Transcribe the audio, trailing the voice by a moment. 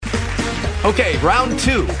Okay, round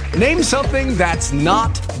two. Name something that's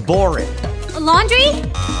not boring. A laundry?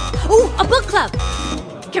 Ooh, a book club.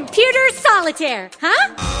 Computer solitaire,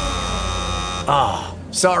 huh? Ah,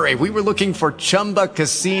 oh, sorry, we were looking for Chumba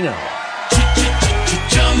Casino.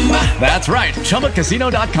 That's right,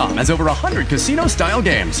 ChumbaCasino.com has over 100 casino-style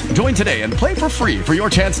games. Join today and play for free for your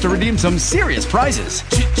chance to redeem some serious prizes.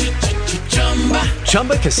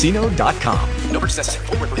 ChumbaCasino.com. No purchase necessary.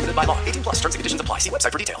 Void where prohibited by law. 18 plus. Terms and conditions apply. See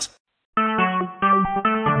website for details.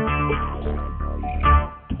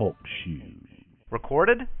 Talk shoes.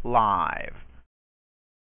 Recorded live.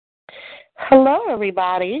 Hello,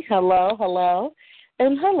 everybody. Hello,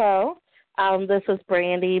 and hello. This is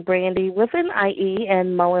Brandie with an IE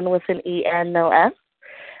and Mullen with an EN, no S.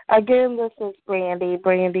 Again, this is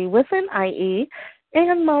Brandie with an IE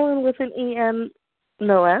and Mullen with an EN,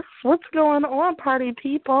 no S. What's going on, party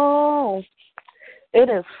people? It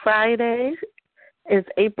is Friday. It's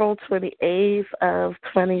April 28th of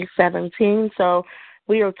 2017, so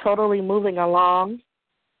we are totally moving along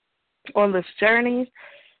on this journey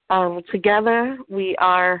together. We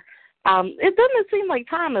are, it doesn't seem like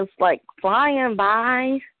time is like flying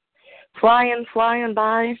by. I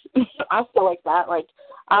feel like that. Like,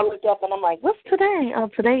 I look up and I'm like, what's today?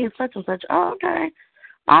 Oh, today is such and such. Oh, okay.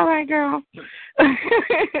 All right, girl.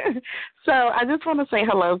 So I just want to say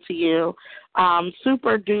hello to you.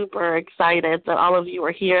 Super duper excited that all of you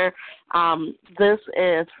are here. This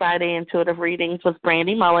is Friday Intuitive Readings with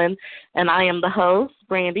Brandie Mullen, and I am the host,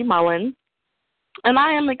 Brandie Mullen. And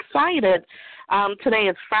I am excited. Today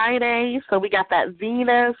is Friday, so we got that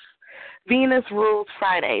Venus rules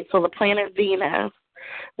Friday. So the planet Venus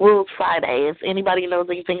rules Friday. If anybody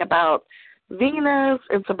knows anything about Venus,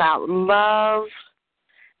 it's about love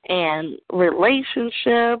and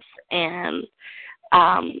relationships and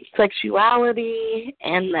sexuality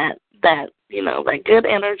and that good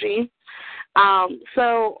energy.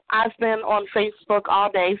 So I've been on Facebook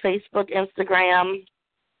all day, Facebook, Instagram,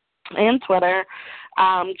 and Twitter,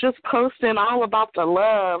 just posting all about the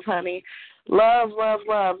love, honey. Love.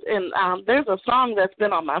 And there's a song that's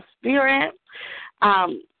been on my spirit,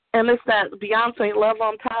 and it's that Beyonce, Love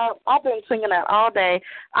on Top. I've been singing that all day.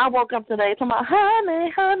 I woke up today talking about,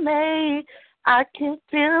 honey, I can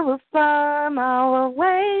feel the sun all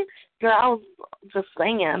away. Girl, I was just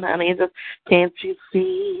singing, honey. Just, can't you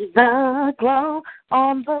see the glow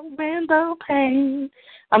on the window pane?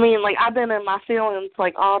 I mean, like, I've been in my feelings,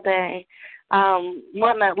 like, all day,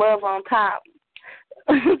 wanting that love on top.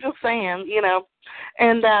 Just saying,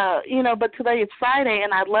 And, but today is Friday,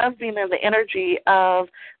 and I love being in the energy of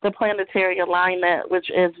the planetary alignment, which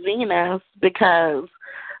is Venus, because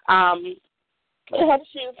it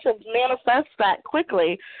helps you to manifest that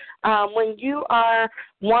quickly. When you are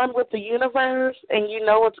one with the universe and you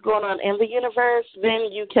know what's going on in the universe,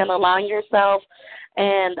 then you can align yourself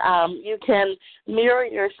and you can mirror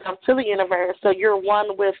yourself to the universe. So you're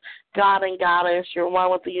one with God and Goddess. You're one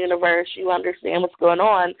with the universe. You understand what's going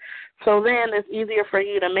on. So then it's easier for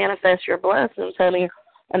you to manifest your blessings, honey.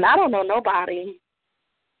 And I don't know nobody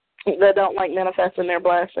that don't like manifesting their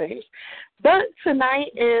blessings. But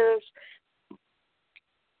tonight is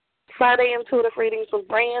Friday Intuitive Readings with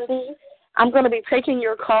Brandie. I'm going to be taking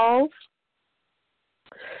your calls.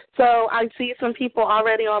 So I see some people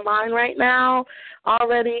already online right now,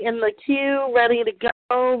 already in the queue, ready to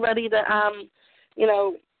go, ready to,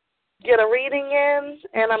 get a reading in,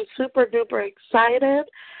 and I'm super duper excited.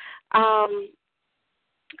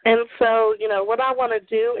 And so, what I want to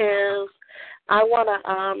do is I want to,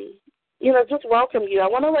 just welcome you. I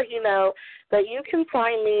want to let you know that you can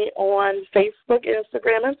find me on Facebook,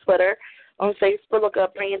 Instagram, and Twitter. On Facebook, look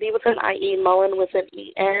up Brandie with an IE, Mullen with an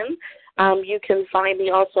EN. You can find me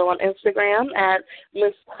also on Instagram at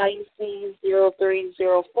Miss Pisces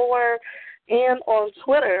 0304 and on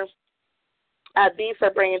Twitter at B for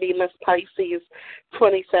Brandie, Miss Pisces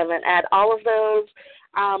 27. At all of those,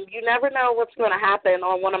 you never know what's going to happen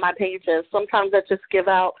on one of my pages. Sometimes I just give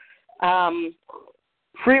out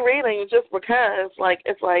free readings just because,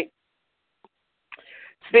 it's like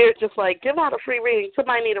Spirit just give out a free reading.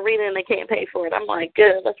 Somebody need a reading and they can't pay for it. I'm like,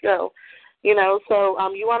 good, let's go. So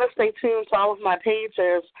you want to stay tuned to all of my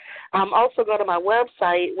pages. Also go to my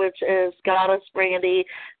website, which is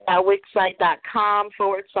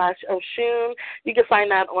goddessbrandie.wixsite.com/Oshun. You can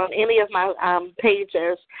find that on any of my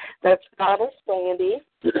pages. That's Goddess Brandie.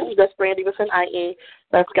 That's Brandie with an IE.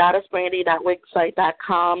 That's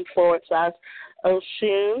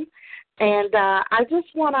goddessbrandie.wixsite.com/Oshun. And I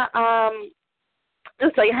just want to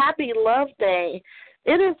just say Happy Love Day.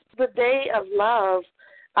 It is the day of love.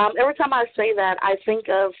 Every time I say that, I think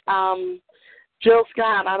of Jill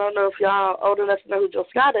Scott. I don't know if y'all old enough to know who Jill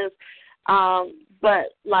Scott is,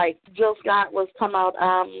 But, like, Jill Scott was talking about,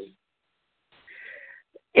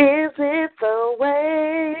 is it the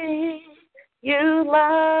way you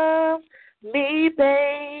love me,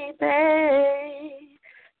 baby?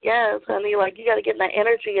 Yes, honey, like, you got to get in that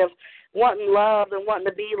energy of wanting love and wanting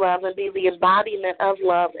to be love and be the embodiment of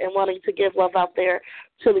love and wanting to give love out there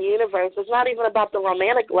to the universe. It's not even about the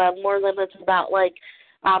romantic love more than it's about, like,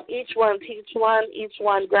 each one teach one, each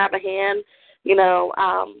one grab a hand,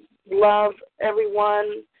 love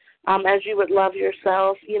everyone as you would love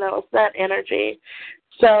yourself. It's that energy.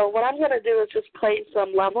 So what I'm going to do is just play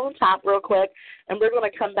some Love on Top real quick, and we're going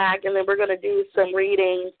to come back, and then we're going to do some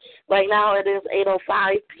readings. Right now it is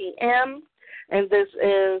 8:05 p.m., and this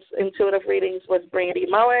is Intuitive Readings with Brandie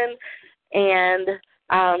Mullen. And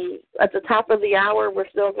at the top of the hour, we're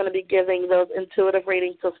still going to be giving those intuitive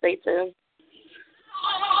readings, so stay tuned.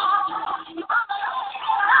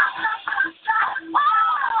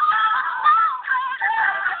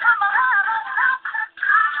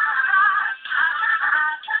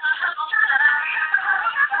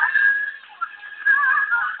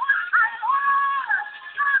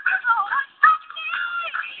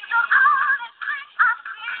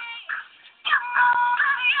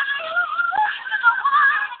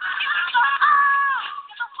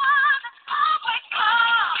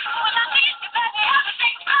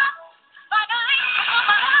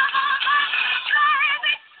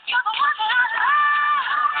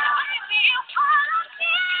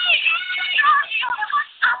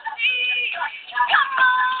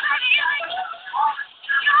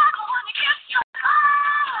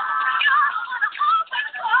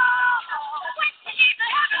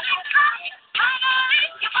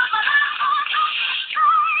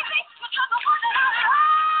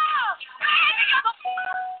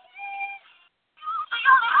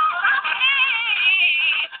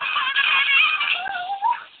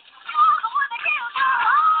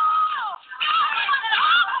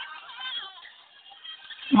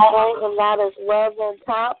 And that is Love on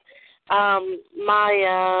Top.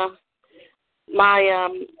 My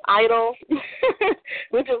idol,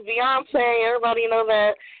 which is Beyonce. Everybody know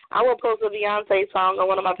that. I will post a Beyonce song on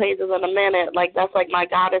one of my pages in a minute. Like, that's like my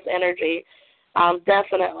goddess energy,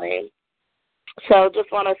 definitely. So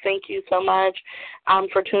just want to thank you so much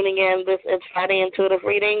for tuning in. This is Friday Intuitive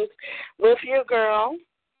Readings with your girl,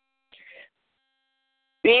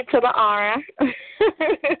 B to the R,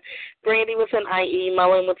 Brandie with an I-E,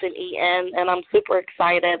 Mullen with an E-N, and I'm super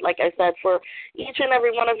excited, like I said, for each and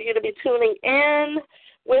every one of you to be tuning in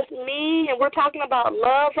with me. And we're talking about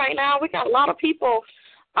love right now. We got a lot of people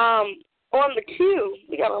on the queue.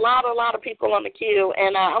 We got a lot of people on the queue,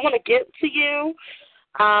 and I want to get to you.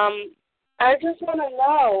 I just want to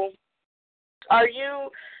know, are you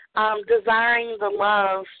desiring the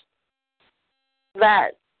love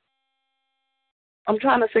that, I'm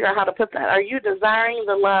trying to figure out how to put that. Are you desiring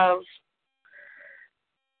the love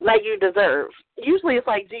that you deserve? Usually it's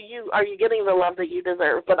like, are you getting the love that you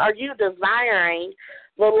deserve? But are you desiring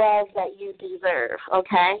the love that you deserve,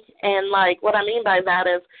 okay? And, like, what I mean by that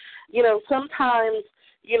is, sometimes,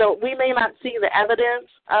 we may not see the evidence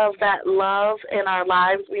of that love in our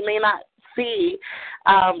lives. We may not see,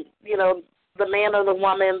 the man or the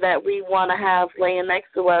woman that we want to have laying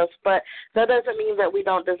next to us, but that doesn't mean that we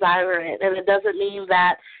don't desire it, and it doesn't mean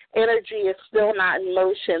that energy is still not in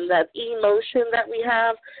motion. That emotion that we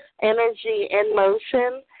have, energy in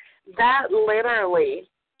motion, that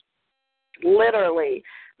literally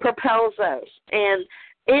propels us, and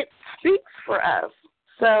it speaks for us.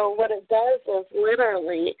 So what it does is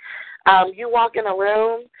literally, you walk in a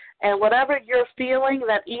room, and whatever you're feeling,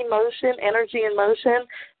 that emotion, energy in motion,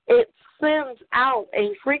 it sends out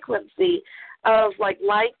a frequency of, like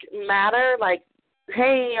matter, like,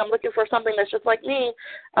 hey, I'm looking for something that's just like me.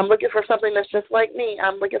 I'm looking for something that's just like me.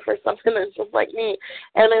 I'm looking for something that's just like me.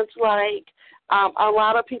 And it's like a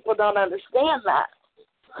lot of people don't understand that.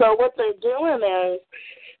 So what they're doing is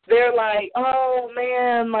they're like, oh,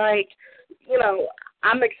 man, like,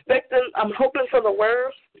 I'm hoping for the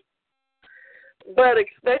worst, but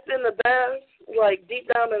expecting the best. Like, deep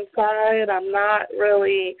down inside, I'm not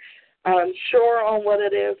really sure on what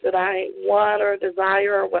it is that I want or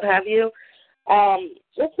desire or what have you.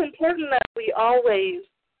 It's important that we always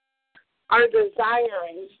are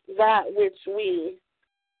desiring that which we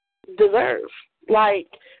deserve. Like,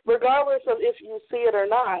 regardless of if you see it or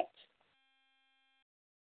not,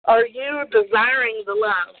 are you desiring the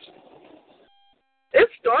love?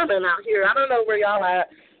 It's storming out here. I don't know where y'all at,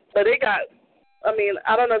 but I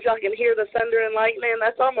don't know if y'all can hear the thunder and lightning.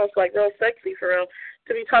 That's almost like real sexy for real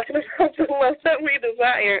to be talking about the love that we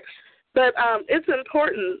desire. But it's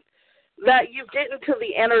important that you get into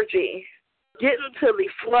the energy, get into the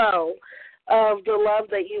flow of the love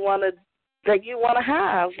that you want to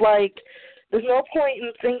have. Like, there's no point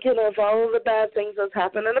in thinking of all of the bad things that's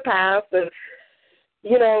happened in the past. And,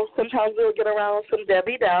 you know, sometimes we'll get around some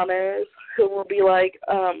Debbie Downers who will be like,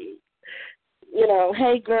 you know,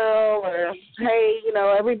 hey, girl, or hey, you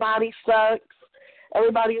know, everybody sucks,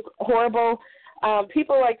 everybody's horrible.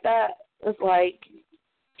 People like that is like,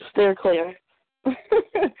 steer clear.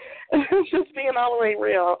 Just being all the way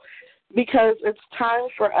real, because it's time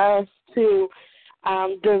for us to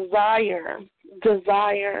desire,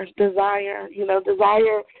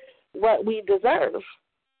 what we deserve,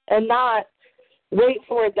 and not wait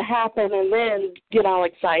for it to happen and then get all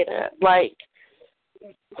excited. Like,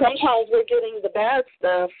 sometimes we're getting the bad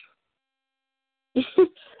stuff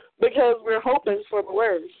because we're hoping for the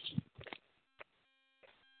worst.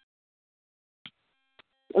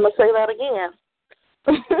 I'm going to say that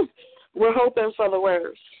again. We're hoping for the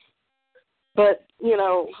worst. But, you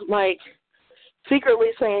know, like, secretly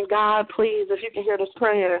saying, God, please, if you can hear this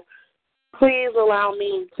prayer, please allow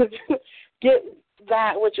me to get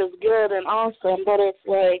that which is good and awesome. But it's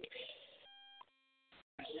like,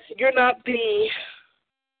 you're not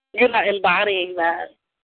embodying that.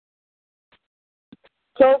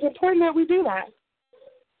 So it's important that we do that.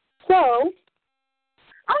 So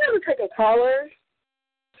I'm going to take a caller,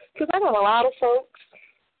 because I got a lot of folks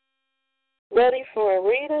ready for a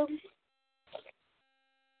reading.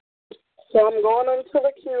 So I'm going into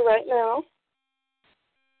the queue right now.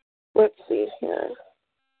 Let's see here.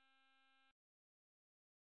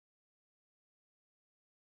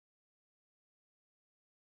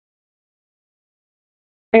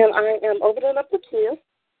 And I am opening up the queue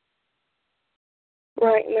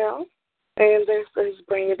right now. And there's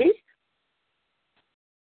Brandie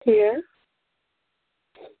here.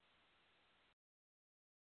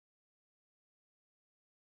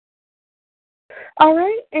 All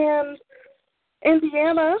right, and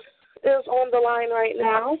Indiana is on the line right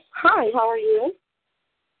now. Hi, how are you?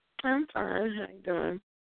 I'm fine. How you doing?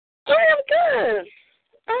 I am good.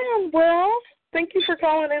 I am well. Thank you for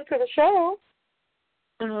calling into the show.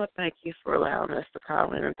 Oh, thank you for allowing us to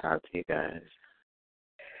call in and talk to you guys.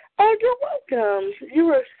 Oh, you're welcome. You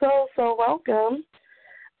are so, so welcome.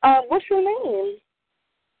 What's your name?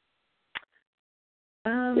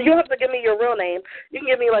 You don't have to give me your real name. You can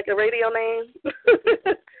give me, like, a radio name.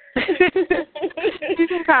 You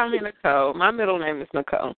can call me Nicole. My middle name is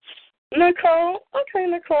Nicole. Nicole? Okay,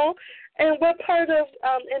 Nicole. And what part of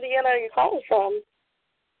Indiana are you calling from?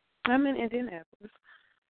 I'm in Indianapolis.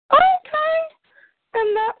 Okay.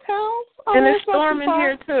 In that town? Oh, and it's storming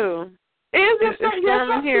here, too. It's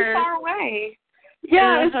storming here. Too far away.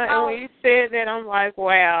 Yeah. And when you said that, I'm like,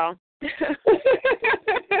 wow.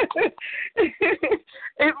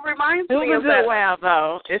 It reminds me of that. It was a wow,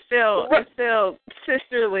 though. It's still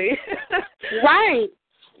sisterly. Right.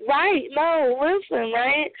 No, listen,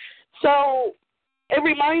 right? So it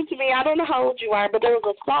reminds me, I don't know how old you are, but there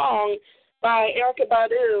was a song by Erykah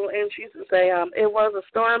Badu, and she used to say, it was a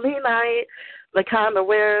stormy night, the kind of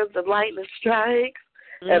where the lightning strikes,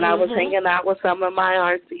 and I was hanging out with some of my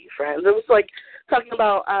artsy friends. It was like talking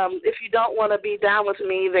about if you don't want to be down with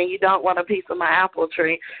me, then you don't want a piece of my apple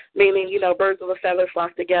tree, meaning, you know, birds of a feather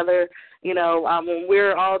flock together. You know, when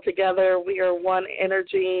we're all together, we are one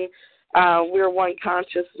energy, we're one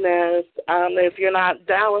consciousness. If you're not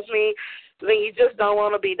down with me, then you just don't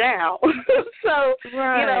want to be down. So,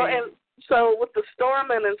 right. You know, and so with the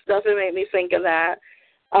storming and stuff, it made me think of that.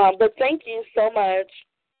 But thank you so much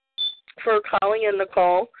for calling in,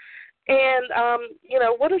 Nicole. And, you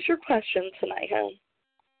know, what is your question tonight, hon?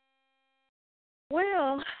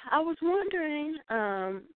 Well, I was wondering,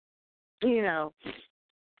 you know,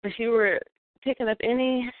 if you were picking up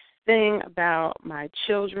anything about my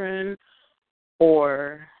children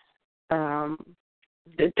or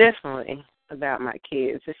definitely about my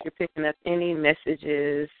kids, if you're picking up any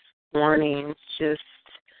messages, warnings, just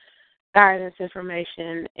guidance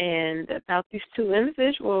information, and about these two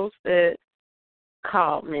individuals that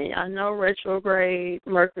called me. I know Mercury's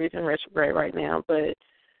in retrograde right now, but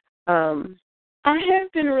I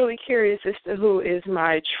have been really curious as to who is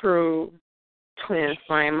my true twin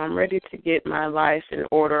flame. I'm ready to get my life in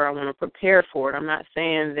order. I want to prepare for it. I'm not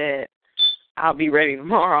saying that I'll be ready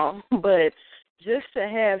tomorrow, but just to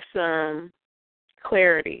have some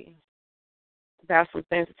clarity about some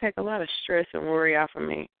things to take a lot of stress and worry off of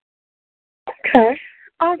me. Okay.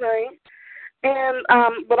 All right. And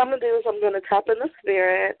what I'm going to do is I'm going to tap in the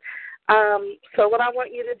spirit. So what I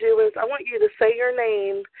want you to do is I want you to say your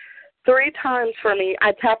name 3 times for me.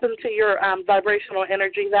 I tap into your vibrational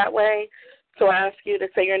energy that way. So I ask you to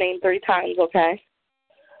say your name 3 times, okay?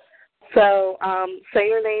 So say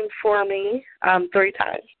your name for me 3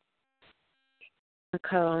 times.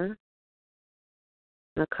 Nicole.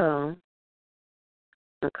 Nicole.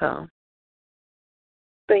 Nicole.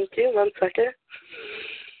 Thank you. 1 second.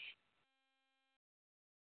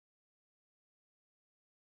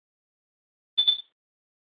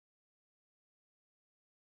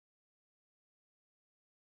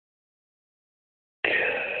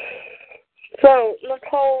 So,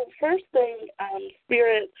 Nicole, first thing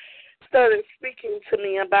Spirit started speaking to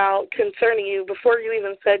me about concerning you, before you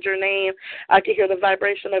even said your name, I could hear the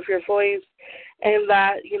vibration of your voice, and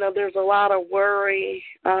that, there's a lot of worry,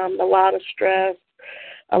 a lot of stress,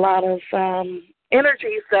 a lot of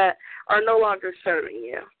energies that are no longer serving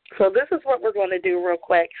you. So this is what we're going to do real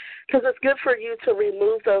quick, because it's good for you to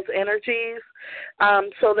remove those energies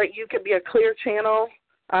so that you can be a clear channel,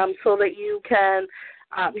 so that you can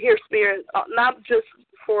hear Spirit, not just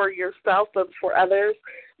for yourself, but for others.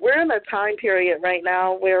 We're in a time period right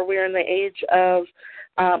now where we're in the age of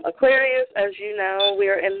Aquarius. As you know,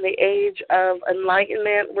 we're in the age of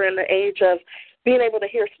enlightenment. We're in the age of being able to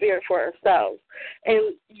hear Spirit for ourselves.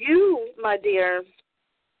 And you, my dear,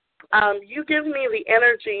 you give me the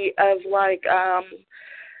energy of like a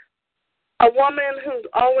woman who's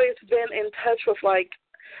always been in touch with, like,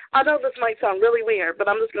 I know this might sound really weird, but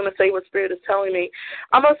I'm just going to say what Spirit is telling me.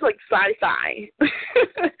 Almost like sci-fi.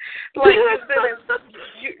 Like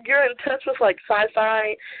you're in touch with like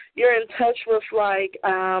sci-fi. You're in touch with like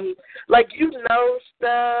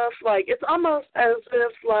stuff. Like it's almost as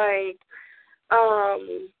if like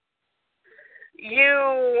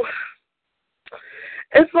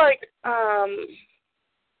it's like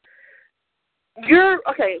you're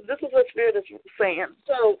okay. This is what Spirit is saying.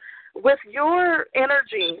 So with your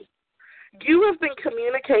energy, you have been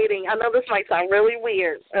communicating. I know this might sound really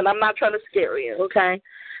weird, and I'm not trying to scare you, okay?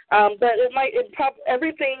 But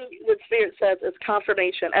everything that Spirit says is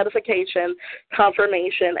confirmation, edification,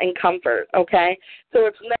 confirmation, and comfort, okay? So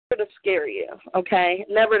it's never to scare you, okay?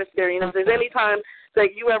 Never to scare you. And if there's any time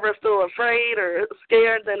that you ever feel afraid or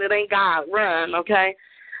scared, then it ain't God. Run, okay?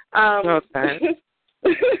 Okay.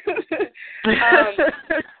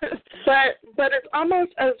 But it's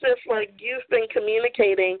almost as if like you've been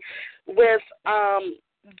communicating with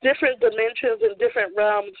different dimensions and different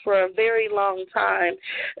realms for a very long time.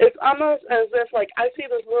 It's almost as if like I see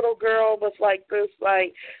this little girl with like this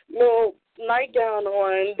like little nightgown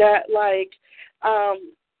on that like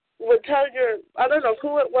would tell your, I don't know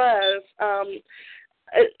who it was,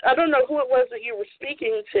 I don't know who it was that you were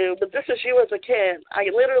speaking to, but this is you as a kid. I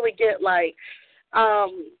literally get like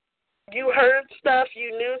you heard stuff,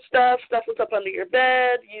 you knew stuff was up under your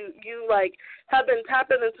bed, you like have been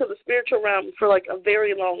tapping into the spiritual realm for like a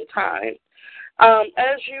very long time.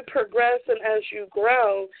 As you progress and as you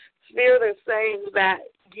grow, Spirit is saying that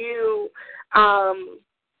you've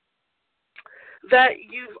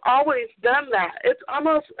always done that. It's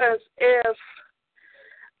almost as if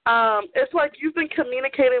it's like you've been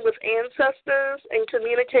communicating with ancestors and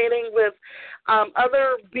communicating with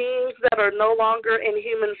other beings that are no longer in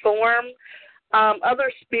human form,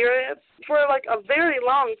 other spirits, for like a very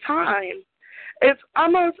long time. It's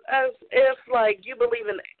almost as if like you believe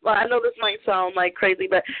in, well, I know this might sound like crazy,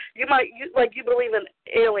 but you believe in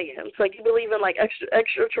aliens, like you believe in like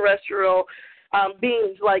extraterrestrial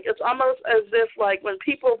beings. Like it's almost as if like when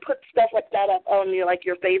people put stuff like that up on your like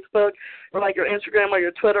your Facebook or like your Instagram or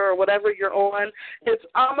your Twitter or whatever you're on, it's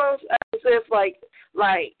almost as if like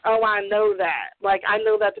oh, I know that, like I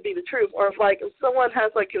know that to be the truth. Or if someone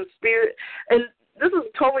has like a spirit, and this is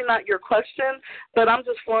totally not your question, but I'm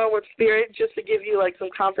just flowing with Spirit just to give you like some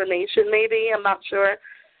confirmation. Maybe, I'm not sure.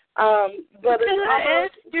 But can I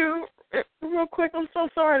ask you real quick? I'm so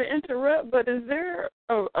sorry to interrupt, but is there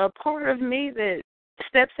a part of me that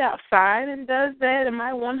steps outside and does that? Am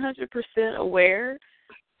I 100% aware?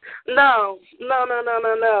 No.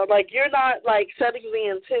 Like you're not like setting the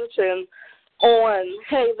intention on,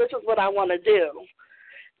 hey, this is what I want to do.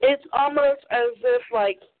 It's almost as if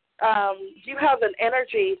like you have an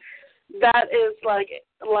energy that is like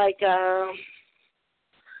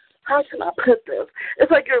how can I put this?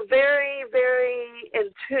 It's like you're very, very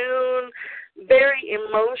in tune, very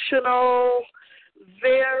emotional,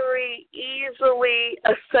 very easily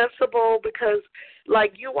accessible, because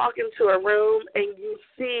like you walk into a room and you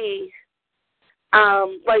see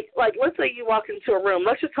like let's say you walk into a room,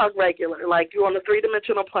 let's just talk regular, like you're on a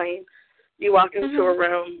 3-dimensional plane, you walk into a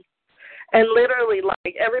room, and literally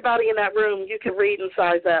like everybody in that room you can read and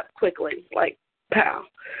size up quickly, like pow.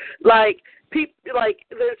 Like people, like,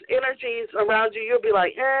 there's energies around you. You'll be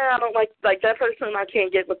like, I don't like that person. I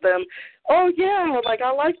can't get with them. Oh, yeah, like,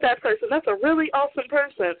 I like that person. That's a really awesome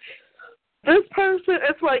person. This person,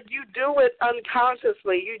 it's like you do it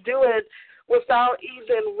unconsciously. You do it without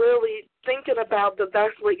even really thinking about that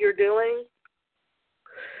that's what you're doing.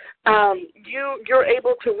 You're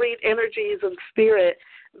able to read energies and spirit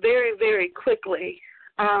very, very quickly.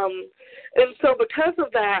 And so because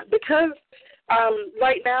of that,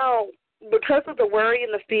 right now, because of the worry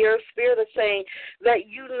and the fear, Spirit is saying that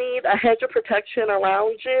you need a hedge of protection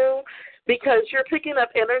around you, because you're picking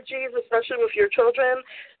up energies, especially with your children,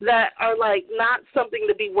 that are like not something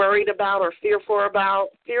to be worried about or fearful about,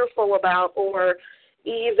 or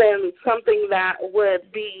even something that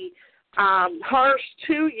would be harsh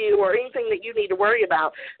to you or anything that you need to worry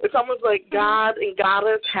about. It's almost like God and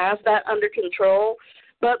Goddess has that under control,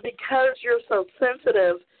 but because you're so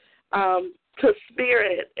sensitive to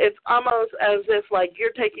spirit, it's almost as if like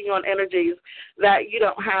you're taking on energies that you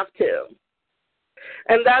don't have to.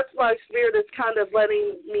 And that's why Spirit is kind of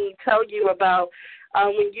letting me tell you about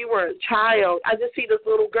when you were a child. I just see this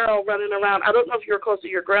little girl running around. I don't know if you're close to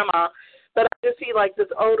your grandma, but I just see like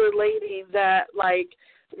this older lady that like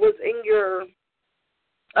was in your,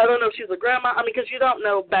 I don't know if she was a grandma. I mean, because you don't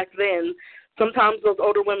know back then. Sometimes those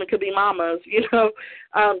older women could be mamas, you know.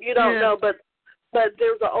 You don't know, but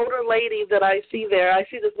there's an older lady that I see there. I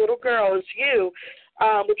see this little girl. It's you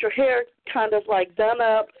with your hair kind of like done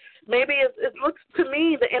up. Maybe it looks to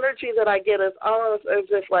me, the energy that I get is almost as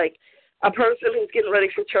if like a person who's getting ready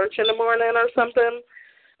for church in the morning or something.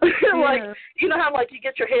 Like, you know how like you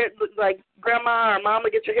get your hair, like grandma or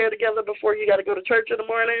mama get your hair together before you got to go to church in the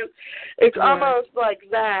morning? It's almost like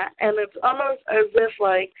that. And it's almost as if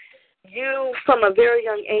like you from a very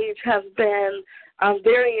young age have been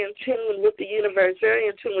very in tune with the universe, very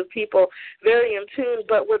in tune with people, very in tune.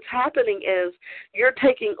 But what's happening is you're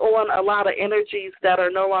taking on a lot of energies that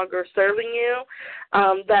are no longer serving you,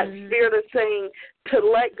 that Spirit is saying to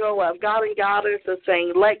let go of. God and Goddess is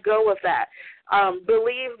saying let go of that.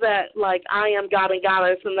 Believe that, like, I am God and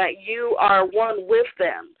Goddess and that you are one with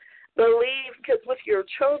them. Believe, because with your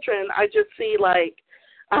children, I just see, like,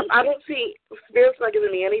 I don't see, Spirit's not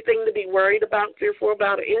giving me anything to be worried about, fearful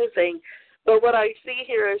about, or anything. But what I see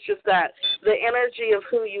here is just that the energy of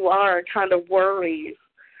who you are kind of worries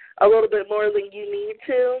a little bit more than you need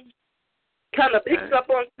to. Kind of picks up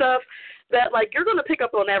on stuff that, like, you're going to pick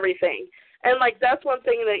up on everything. And, like, that's one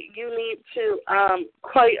thing that you need to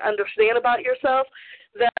quite understand about yourself,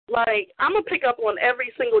 that, like, I'm going to pick up on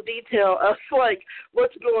every single detail of, like,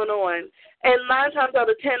 what's going on. And 9 times out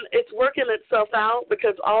of 10, it's working itself out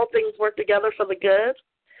because all things work together for the good.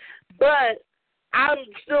 But I'm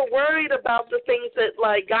still worried about the things that,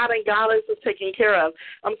 like, God and Goddess is taking care of.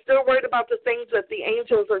 I'm still worried about the things that the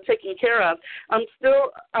angels are taking care of. I'm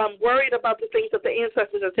still worried about the things that the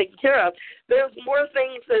ancestors are taking care of. There's more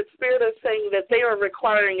things that Spirit is saying that they are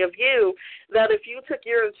requiring of you, that if you took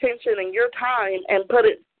your attention and your time and put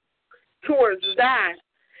it towards that,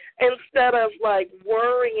 instead of, like,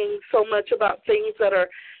 worrying so much about things that are,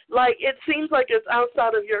 like, it seems like it's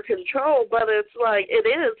outside of your control, but it's like it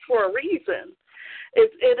is for a reason.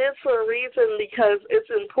 It is for a reason, because it's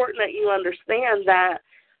important that you understand that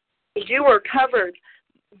you are covered,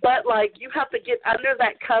 but, like, you have to get under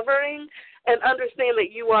that covering and understand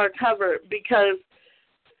that you are covered, because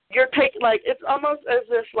you're like, it's almost as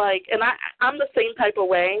if, like, and I'm the same type of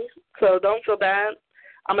way, so don't feel bad.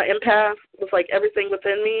 I'm an empath with, like, everything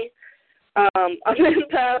within me. I'm an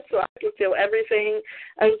empath, so I can feel everything,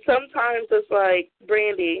 and sometimes it's like,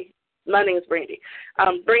 Brandie, my name is Brandie.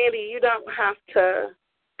 Brandie, you don't have to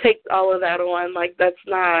take all of that on. Like, that's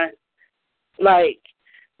not, like,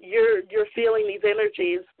 you're feeling these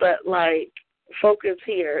energies, but, like, focus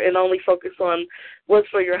here and only focus on what's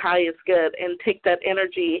for your highest good, and take that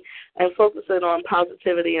energy and focus it on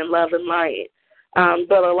positivity and love and light.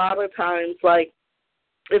 But a lot of times, like,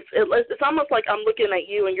 it's almost like I'm looking at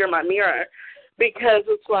you and you're my mirror, because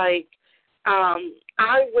it's like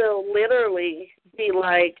I will literally be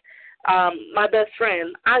like, my best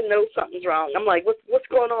friend, I know something's wrong. I'm like, what's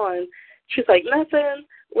going on? She's like, nothing.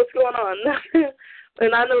 What's going on? Nothing.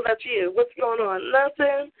 And I know that's you. What's going on?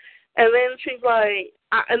 Nothing. And then she's like,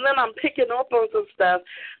 and then I'm picking up on some stuff.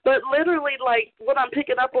 But literally, like, what I'm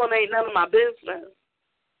picking up on ain't none of my business.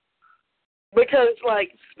 Because,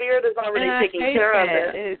 like, Spirit is already taking care of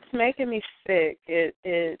it. It's making me sick.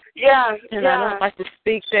 And I don't like to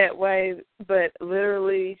speak that way, but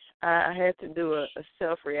literally I had to do a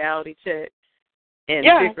self-reality check and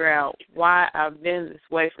figure out why I've been this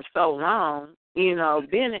way for so long. you know,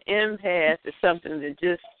 being an empath is something that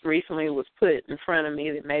just recently was put in front of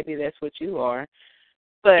me that maybe that's what you are.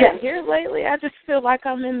 But here lately, I just feel like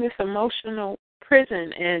I'm in this emotional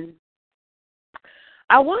prison, and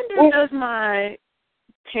I wonder, does my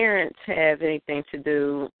parents have anything to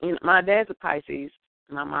do? You know, my dad's a Pisces,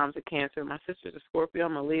 my mom's a Cancer, my sister's a Scorpio,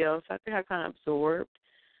 I'm a Leo, so I think I kind of absorbed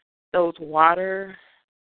those water.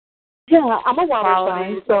 Yeah, I'm a water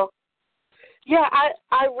sign, so yeah,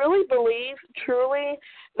 I really believe truly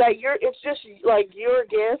that it's just like your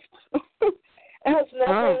gift. It has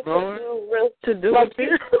nothing to do with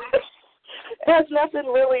it has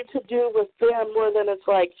nothing really to do with them more than it's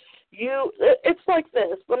like you. It's like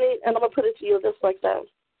this. And I'm gonna put it to you just like this.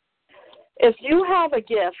 If you have a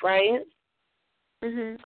gift, right?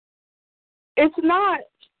 Mhm. It's not.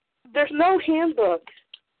 There's no handbook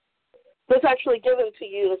that's actually given to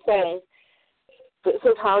you to say, this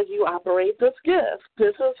is how you operate this gift.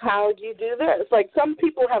 This is how you do this. Like some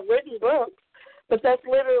people have written books, but that's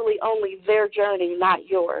literally only their journey, not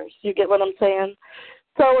yours. You get what I'm saying?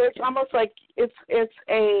 So it's almost like it's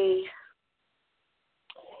a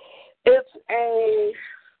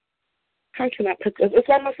how can I put this? It's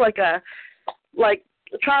almost like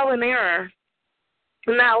trial and error.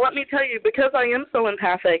 Now let me tell you, because I am so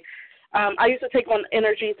empathic, I used to take on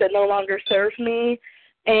energies that no longer serve me,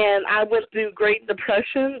 and I went through Great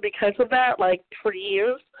Depression because of that, like for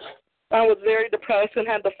years. I was very depressed and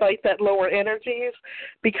had to fight that lower energies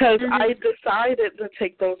because I decided to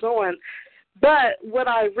take those on. But what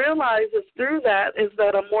I realized is through that is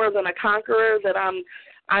that I'm more than a conqueror, that I'm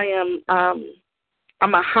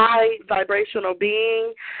a high vibrational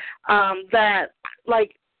being, that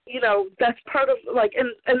like, you know, that's part of like,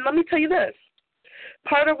 and let me tell you this,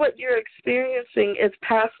 part of what you're experiencing is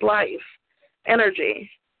past life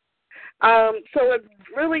energy. So it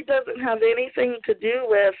really doesn't have anything to do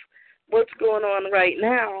with what's going on right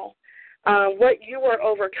now. What you are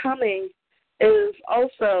overcoming is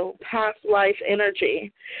also past life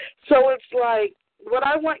energy. So it's like, what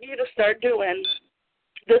I want you to start doing,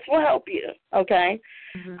 this will help you, okay?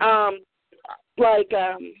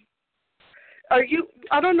 Are you,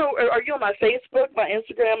 I don't know, are you on my Facebook, my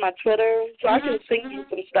Instagram, my Twitter? So I can send you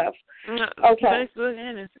some stuff. Okay. Facebook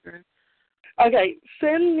and Instagram. Okay,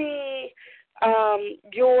 send me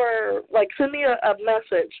send me a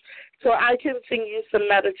message so I can send you some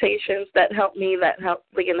meditations that help me, that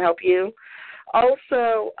can help you.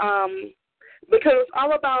 Also, because it's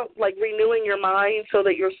all about like renewing your mind so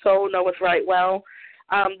that your soul knoweth right well.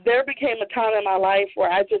 There became a time in my life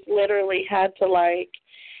where I just literally had to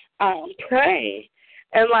pray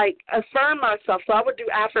and affirm myself. So I would do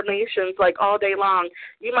affirmations all day long.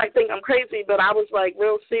 You might think I'm crazy, but I was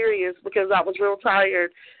real serious because I was real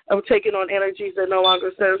tired of taking on energies that no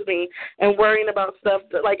longer serves me and worrying about stuff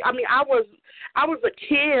that I was a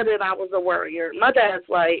kid and I was a worrier. My dad's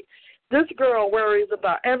this girl worries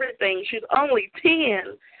about everything. She's only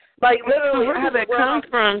 10. Literally, where did that come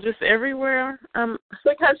from? Just everywhere?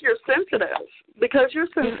 Because you're sensitive.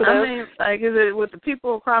 I mean, is it with the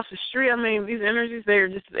people across the street? I mean, these energies, they're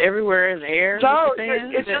just everywhere in the air. No,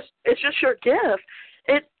 it's just your gift.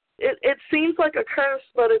 It seems like a curse,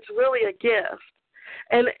 but it's really a gift.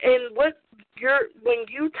 And when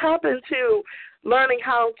you tap into learning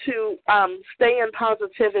how to stay in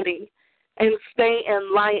positivity and stay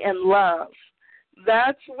in light and love,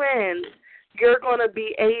 that's when you're going to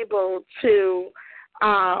be able to,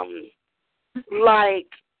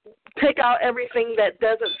 pick out everything that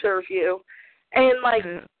doesn't serve you. And,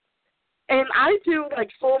 and I do,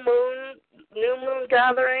 full moon, new moon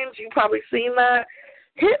gatherings. You've probably seen that.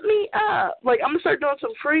 Hit me up. I'm going to start doing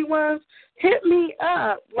some free ones. Hit me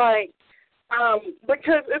up.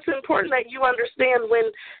 Because it's important that you understand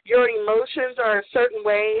when your emotions are a certain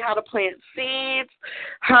way, how to plant seeds,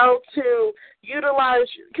 how to utilize,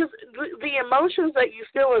 because the emotions that you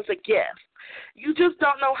feel is a gift. You just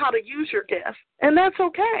don't know how to use your gift, and that's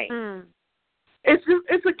okay.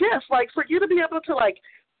 It's a gift. For you to be able to,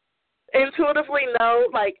 intuitively know,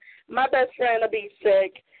 my best friend will be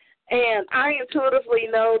sick, and I intuitively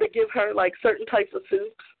know to give her, certain types of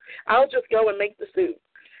soups. I'll just go and make the soup.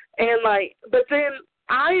 And, but then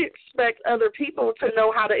I expect other people to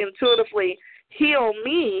know how to intuitively heal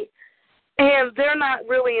me, and they're not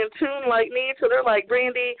really in tune like me, so they're like,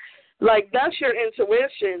 Brandie, that's your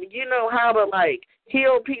intuition. You know how to,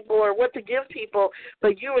 heal people or what to give people,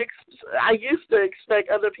 but I used to expect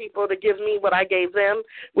other people to give me what I gave them,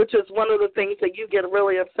 which is one of the things that you get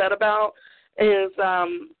really upset about is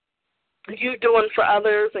you doing for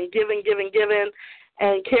others and giving,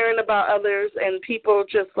 and caring about others, and people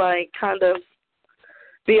just kind of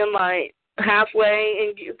being halfway,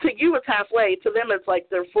 and to you it's halfway. To them it's like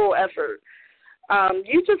their full effort.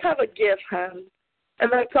 You just have a gift, hon.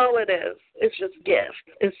 And that's all it is. It's just gift.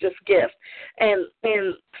 It's just gift. And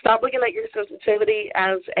stop looking at your sensitivity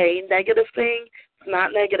as a negative thing. It's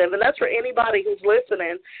not negative. And that's for anybody who's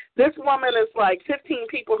listening. This woman is like 15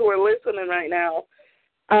 people who are listening right now.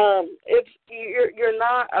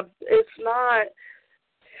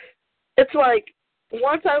 It's like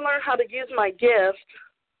once I learn how to use my gift,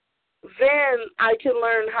 then I can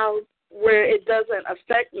learn where it doesn't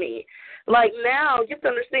affect me. Like now, you have to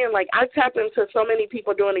understand, like I tap into so many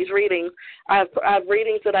people doing these readings. I have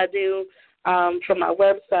readings that I do from my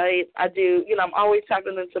website. I do, I'm always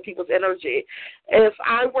tapping into people's energy. If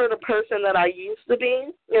I were the person that I used to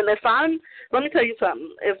be, and let me tell you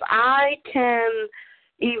something, if I can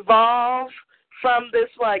evolve from this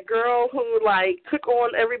like girl who like took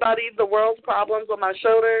on the world's problems on my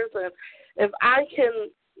shoulders, and if I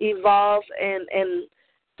can evolve and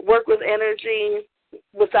work with energy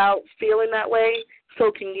without feeling that way,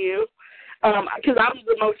 so can you. Because I'm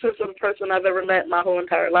the most sensitive person I've ever met in my whole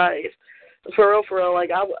entire life. For real. Like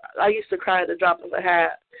I used to cry at the drop of a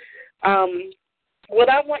hat. What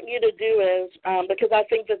I want you to do is, because I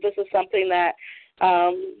think that this is something that,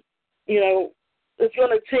 it's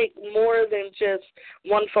going to take more than just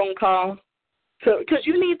one phone call. Because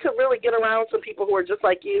you need to really get around some people who are just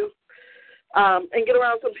like you, and get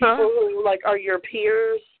around some people who like are your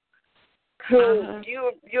peers. Who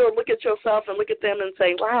you'll look at yourself and look at them and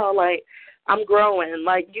say, wow, like I'm growing.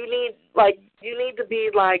 Like you need to be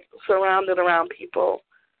like surrounded around people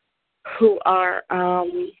who are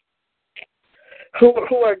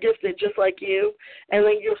who are gifted just like you, and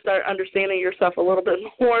then you'll start understanding yourself a little bit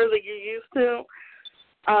more than you used to.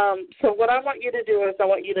 So what I want you to do is I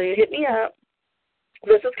want you to hit me up.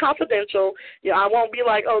 This is confidential. I won't be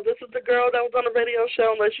like, oh, this is the girl that was on the radio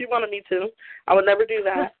show unless you wanted me to. I would never do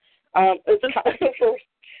that. It's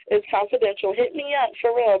confidential. Hit me up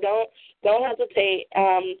for real. Don't hesitate.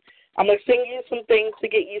 I'm gonna send you some things to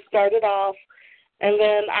get you started off, and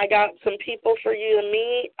then I got some people for you to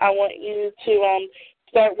meet. I want you to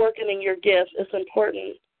start working in your gifts. It's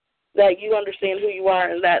important that you understand who you are,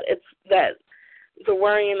 and that the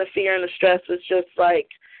worry and the fear and the stress is just like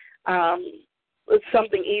it's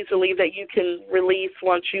something easily that you can release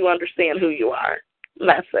once you understand who you are. And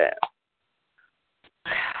that's it.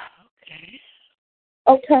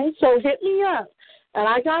 Okay, so hit me up, and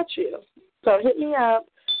I got you. So hit me up,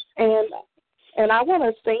 and I want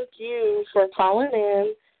to thank you for calling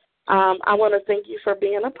in. I want to thank you for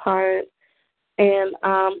being a part, and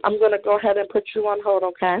I'm going to go ahead and put you on hold,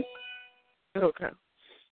 okay? Okay.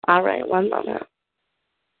 All right, one moment.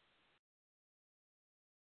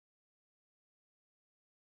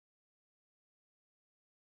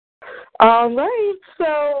 All right,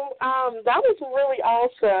 so that was really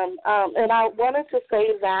awesome, and I wanted to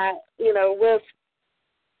say that, with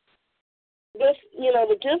this,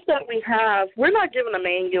 the gifts that we have, we're not given a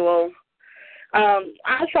manual.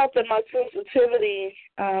 I thought that my sensitivity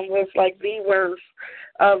was like the worst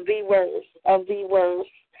of the worst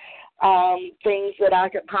things that I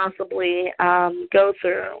could possibly go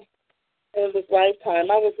through in this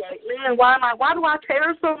lifetime. I was like, man, why do I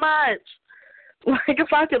care so much? Like,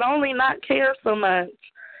 if I could only not care so much.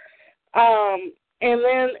 And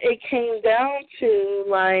then it came down to,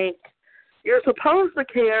 like, you're supposed to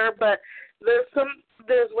care, but there's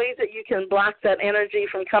ways that you can block that energy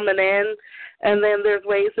from coming in, and then there's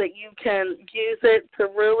ways that you can use it to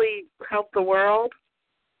really help the world.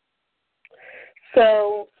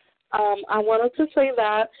 So I wanted to say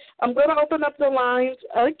that. I'm going to open up the lines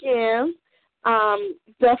again.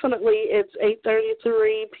 Definitely it's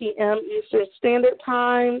 8:33 p.m. Eastern Standard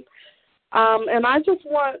Time. And I just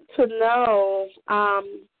want to know, how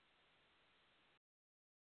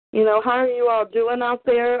are you all doing out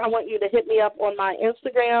there? I want you to hit me up on my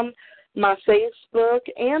Instagram, my Facebook,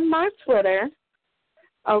 and my Twitter.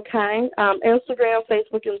 Okay? Instagram,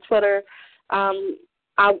 Facebook, and Twitter. I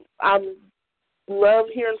love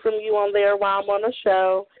hearing from you on there while I'm on the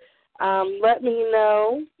show. Let me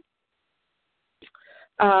know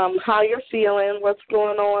how you're feeling, what's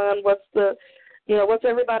going on, what's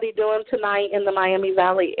everybody doing tonight in the Miami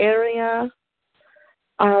Valley area.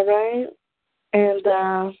 All right. And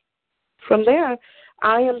from there,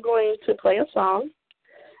 I am going to play a song,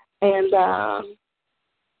 and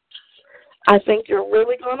I think you're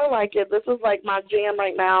really going to like it. This is like my jam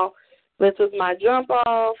right now. This is my jump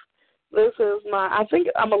off. I think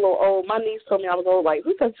I'm a little old. My niece told me I was old. Like,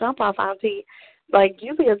 who said jump off, Auntie? Like,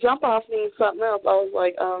 usually a jump off means something else. I was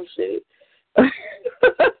like, oh, shoot.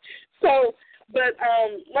 So But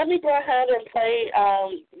let me go ahead and play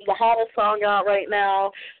the hottest song out right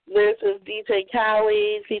now. This is DJ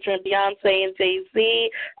Khaled featuring Beyonce and Jay-Z.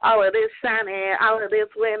 All of this shining, all of this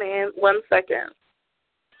winning. 1 second.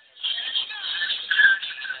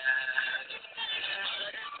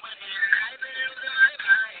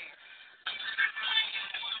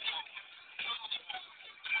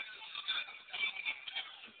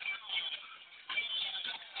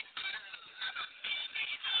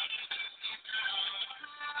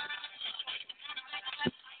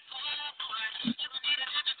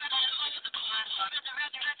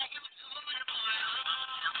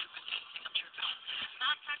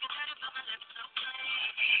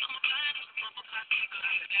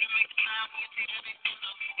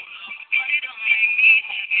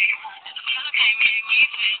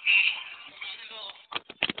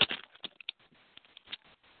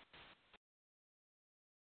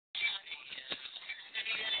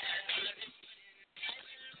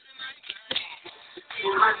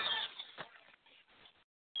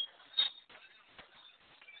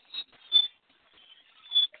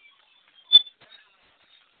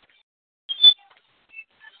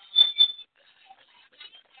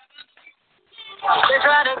 They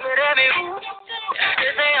try to get at me.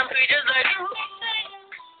 They say I'm sweet just like you.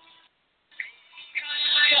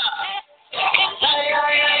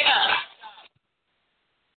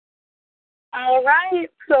 All right,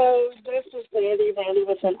 so this is Brandie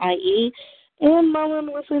with an IE, and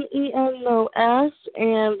Mullen with an ENOS,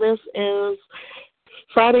 and this is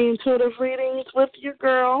Friday Intuitive Readings with your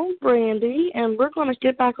girl, Brandie, and we're going to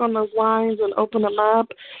get back on those lines and open them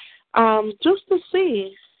up just to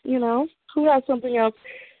see, who has something else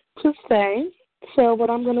to say. So what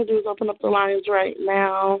I'm going to do is open up the lines right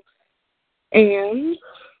now, and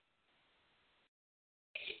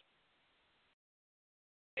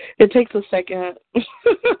it takes a second.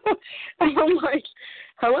 And I'm like,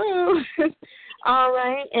 hello. All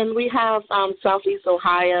right, and we have Southeast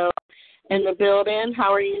Ohio in the building.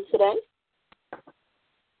 How are you today?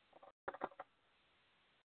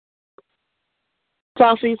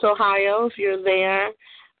 Southeast Ohio, if you're there,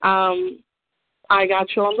 I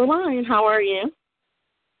got you on the line. How are you?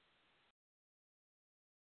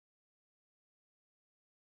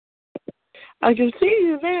 I can see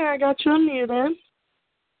you there. I got you unmuted.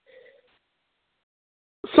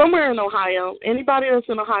 Somewhere in Ohio. Anybody that's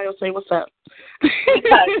in Ohio, say what's up.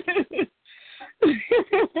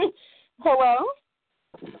 Hello?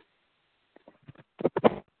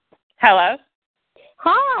 Hello?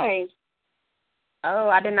 Hi. Oh,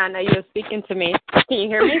 I did not know you were speaking to me. Can you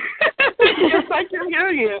hear me? Yes, I can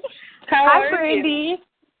hear you. Hi, Brandie.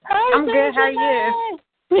 Hi, I'm good. How are you?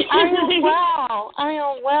 I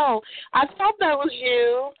am well. I thought that was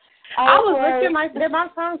you. I was looking, did my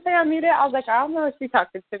phone say I muted? I was like, I don't know if she's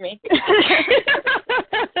talking to me.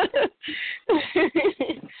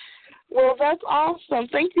 Well, that's awesome.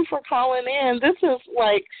 Thank you for calling in. This is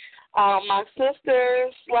like my sister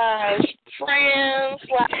 / friend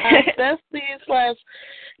 / bestie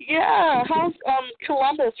 / yeah. How's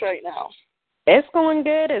Columbus right now? It's going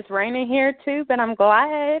good. It's raining here too, but I'm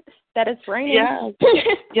glad that it's raining.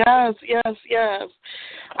 Yes.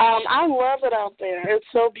 I love it out there. It's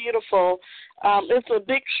so beautiful. It's a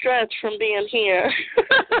big stretch from being here.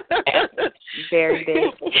 Very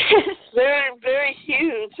big. Very, very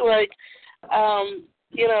huge. Like, out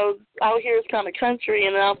here is kind of country,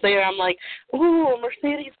 and out there I'm like, ooh,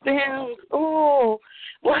 Mercedes-Benz, ooh,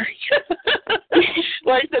 like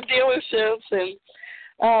the dealerships and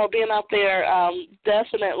being out there,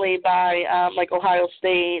 definitely by like Ohio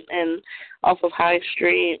State and off of High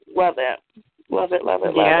Street. Love it. Love it.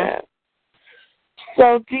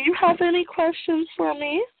 So do you have any questions for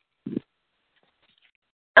me?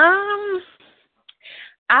 I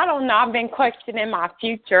don't know. I've been questioning my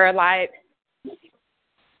future, like,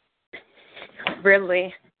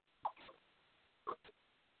 really.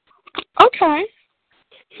 Okay.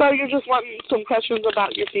 So you're just wanting some questions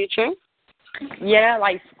about your future? Yeah,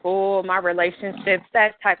 like school, my relationships,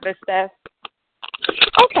 that type of stuff.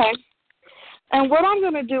 Okay. And what I'm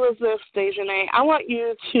going to do is this, Dejanay. I want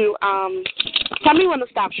you to tell me when to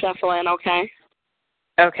stop shuffling, okay?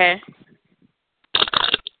 Okay.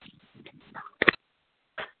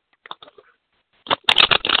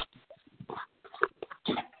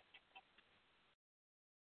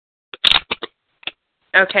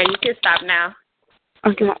 Okay, you can stop now.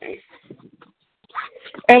 Okay.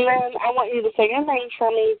 And then I want you to say your name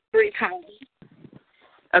for me 3 times.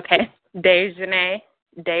 Okay. Dejanay,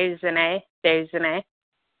 Dejanay, Dejanay.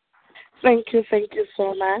 Thank you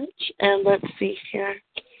so much. And let's see here.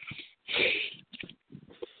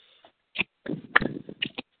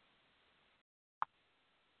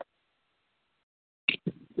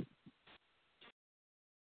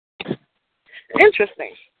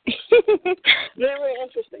 Interesting. Very, very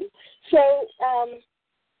interesting. So,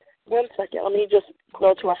 1 second. Let me just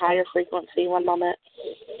go to a higher frequency. 1 moment.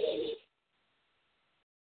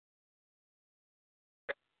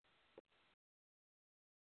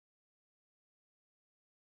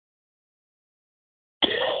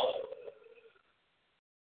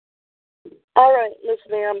 All right, Miss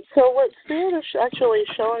Ma'am. So what Spirit is actually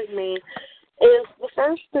showing me is the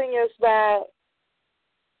first thing is that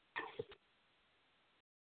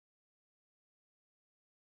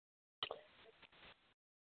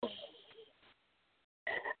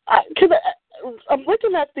I'm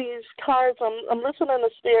looking at these cards. I'm listening to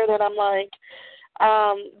Spirit, and I'm like,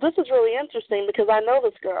 this is really interesting because I know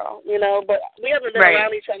this girl, but we haven't been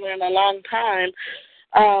around each other in a long time.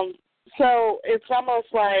 So it's almost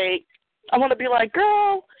like I want to be like,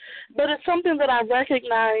 girl, but it's something that I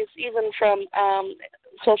recognize even from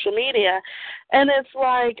social media. And it's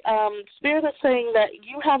like Spirit is saying that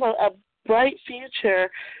you have a bright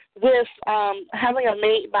future with having a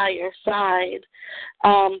mate by your side,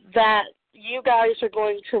 that you guys are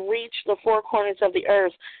going to reach the four corners of the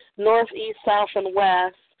earth, north, east, south, and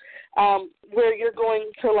west, where you're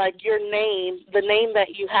going to, like, your name, the name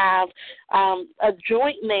that you have, a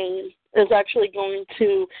joint name is actually going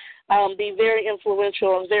to be very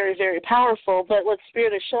influential and very, very powerful. But what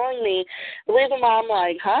Spirit is showing me, the reason why I'm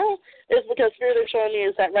like, is because Spirit is showing me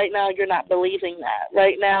is that right now you're not believing that.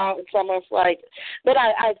 Right now it's almost like, but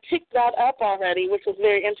I've picked that up already, which was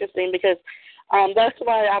very interesting because that's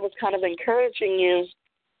why I was kind of encouraging you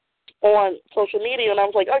on social media, and I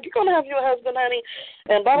was like, you're going to have your husband, honey,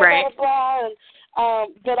 and blah, blah, blah, blah,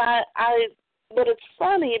 and but it's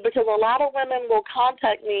funny because a lot of women will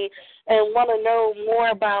contact me and want to know more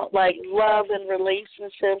about, like, love and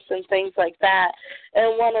relationships and things like that,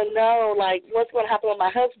 and want to know, like, what's going to happen with my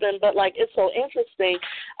husband. But, like, it's so interesting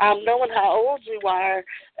knowing how old you are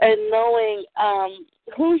and knowing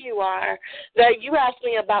who you are, that you asked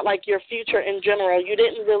me about, like, your future in general. You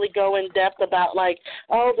didn't really go in depth about, like,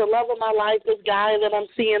 the love of my life, this guy that I'm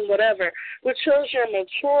seeing, whatever, which shows your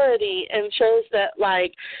maturity and shows that,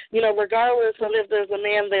 like, regardless of if there's a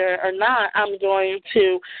man there or not, I'm going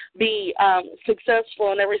to be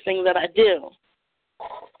successful in everything that I do.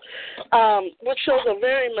 Which shows a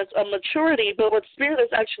very much a maturity, but what Spirit is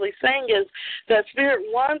actually saying is that Spirit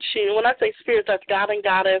wants you, when I say Spirit, that's God and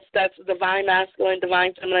Goddess, that's divine masculine,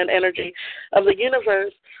 divine feminine energy of the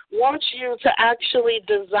universe, wants you to actually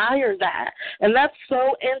desire that. And that's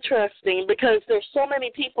so interesting because there's so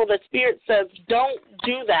many people that Spirit says, don't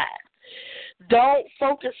do that. Don't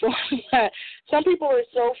focus on that. Some people are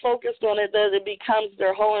so focused on it that it becomes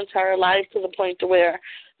their whole entire life to the point to where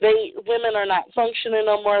women are not functioning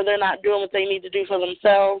no more. They're not doing what they need to do for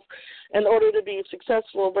themselves in order to be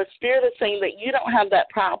successful. But Spirit is saying that you don't have that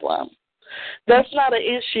problem. That's not an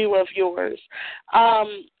issue of yours.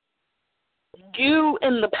 You,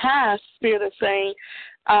 in the past, Spirit is saying,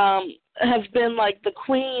 have been like the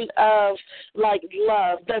queen of, like,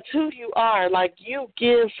 love. That's who you are. Like, you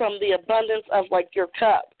give from the abundance of, like, your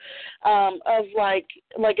cup. Of, like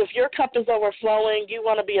if your cup is overflowing, you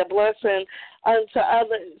want to be a blessing unto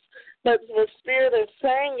others. But the Spirit is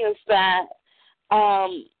saying is that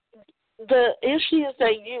the issues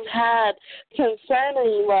that you've had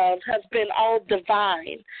concerning love have been all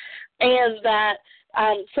divine, and that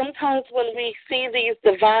sometimes when we see these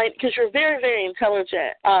divine, because you're very, very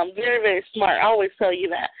intelligent, very, very smart. I always tell you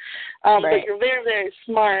that. But you're very, very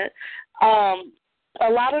smart. A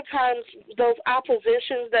lot of times those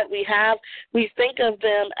oppositions that we have, we think of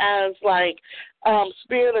them as like,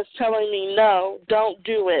 Spirit is telling me, no, don't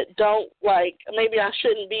do it. Don't, like, maybe I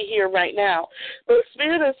shouldn't be here right now. But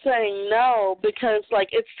Spirit is saying no because, like,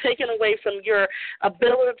 it's taken away from your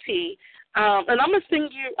ability. And I'm gonna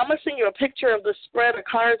send you a picture of the spread of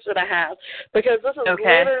cards that I have because this is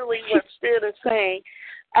literally what Spirit is saying.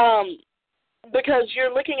 Because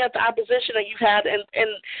you're looking at the opposition that you've had, and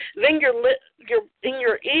then you're in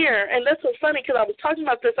your ear, and that's so funny because I was talking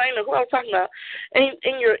about this. I didn't know who I was talking about.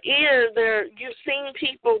 In your ear, you've seen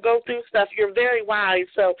people go through stuff. You're very wise,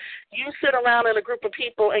 so you sit around in a group of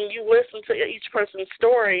people and you listen to each person's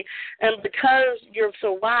story, and because you're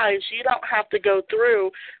so wise, you don't have to go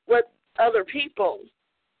through what other people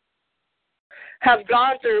have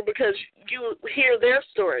gone through because you hear their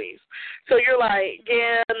stories. So you're like,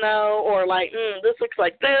 yeah, no, or like, this looks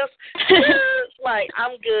like this. Like,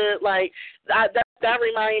 I'm good. Like, that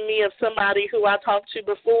reminded me of somebody who I talked to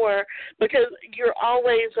before because you're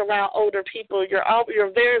always around older people. You're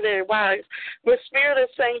very, very wise. But Spirit is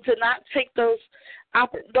saying to not take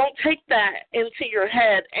don't take that into your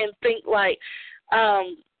head and think like,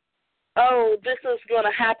 oh, this is going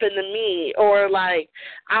to happen to me, or like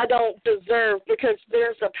I don't deserve, because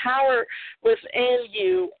there's a power within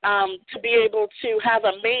you to be able to have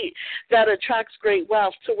a mate that attracts great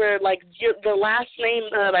wealth, to where like the last name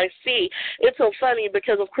that I see, it's so funny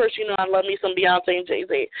because of course you know I love me some Beyonce and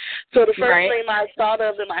Jay-Z. So the first name I thought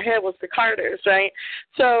of in my head was the Carters, right?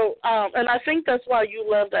 So and I think that's why you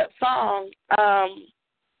love that song.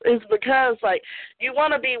 Is because, like, you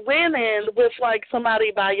want to be winning with, like, somebody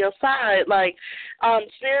by your side. Like,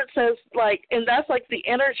 Spirit says, like, and that's, like, the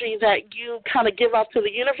energy that you kind of give off to the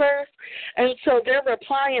universe. And so they're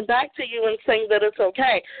replying back to you and saying that it's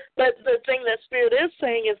okay. But the thing that Spirit is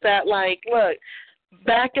saying is that, like, look,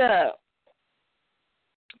 back up.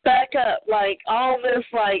 Back up. Like, all this,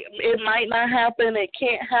 like, it might not happen, it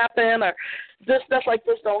can't happen, or this stuff like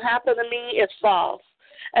this don't happen to me, it's false.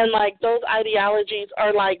 And, like, those ideologies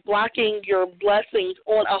are, like, blocking your blessings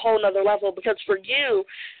on a whole nother level. Because for you,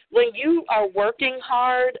 when you are working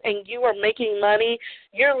hard and you are making money,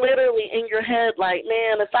 you're literally in your head like,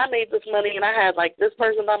 man, if I made this money and I had, like, this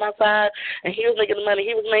person by my side and he was making the money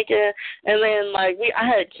he was making, and then, like, I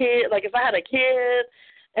had a kid, like, if I had a kid,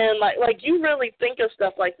 and, like you really think of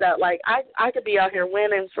stuff like that. Like, I could be out here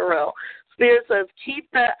winning for real. Spirit says, keep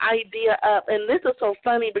that idea up. And this is so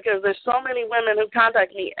funny because there's so many women who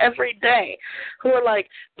contact me every day who are like,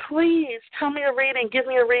 please tell me a reading, give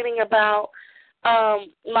me a reading about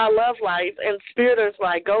my love life. And Spirit is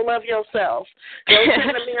like, go love yourself. Go sit in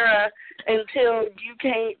the mirror until you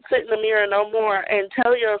can't sit in the mirror no more, and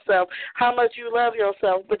tell yourself how much you love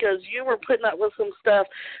yourself, because you were putting up with some stuff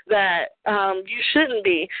that you shouldn't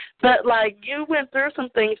be. But, like, you went through some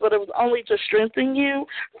things, but it was only to strengthen you.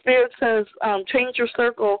 Spirit says change your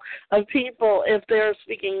circle of people if they're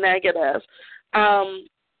speaking negative.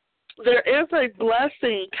 There is a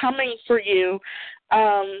blessing coming for you.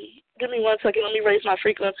 Give me 1 second. Let me raise my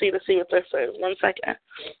frequency to see what this is. 1 second.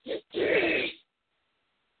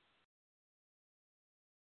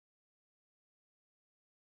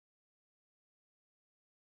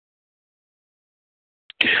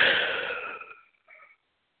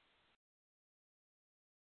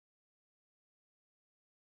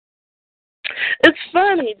 It's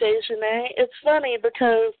funny, Dejanay. It's funny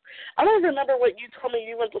because I don't remember what you told me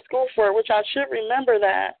you went to school for, which I should remember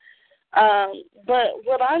that. But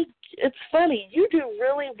it's funny. You do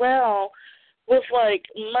really well with, like,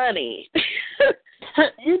 money.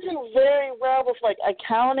 You do very well with, like,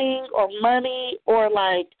 accounting or money or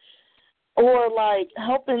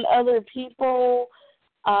helping other people.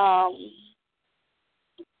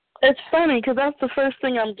 It's funny because that's the first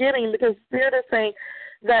thing I'm getting, because Spirit is saying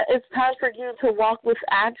that it's time for you to walk with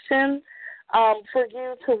action, for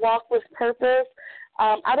you to walk with purpose.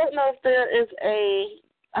 I don't know if there is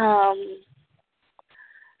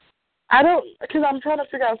because I'm trying to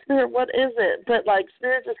figure out, Spirit, what is it? But, like,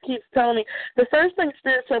 Spirit just keeps telling me. The first thing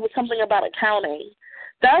Spirit said was something about accounting.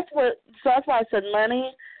 That's why I said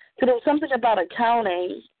money, because it was something about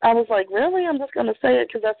accounting. I was like, really? I'm just going to say it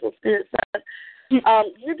because that's what Spirit said.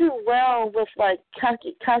 You do well with, like,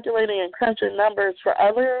 calculating and crunching numbers for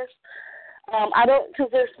others. Because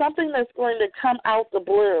there's something that's going to come out the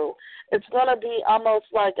blue. It's going to be almost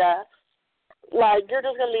like you're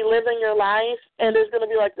just going to be living your life, and there's going to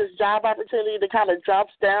be, like, this job opportunity that kind of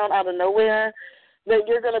drops down out of nowhere, that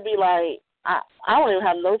you're going to be like, I don't even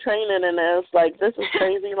have no training in this. Like, this is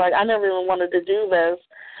crazy. Like, I never even wanted to do this.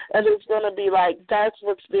 And it's going to be like, that's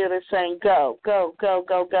what Spirit is saying, go, go, go,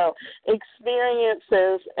 go, go.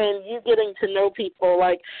 Experiences and you getting to know people.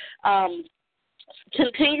 Like,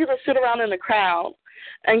 continue to sit around in the crowd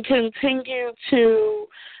and continue to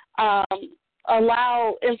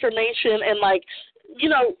allow information and, like, you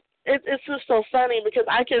know, it's just so funny because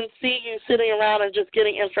I can see you sitting around and just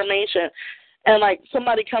getting information. And, like,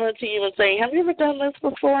 somebody coming to you and saying, have you ever done this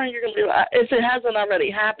before? And you're going to be like, if it hasn't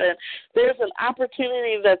already happened, there's an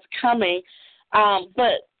opportunity that's coming.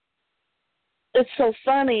 But it's so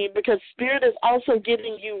funny because Spirit is also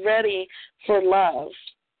getting you ready for love.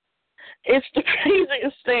 It's the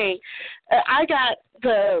craziest thing. I got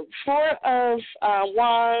the Four of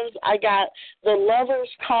Wands. I got the Lover's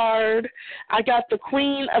card. I got the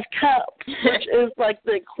Queen of Cups, which is like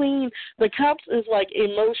the Queen. The Cups is like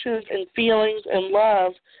emotions and feelings and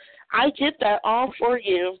love. I get that all for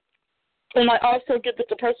you. And I also get that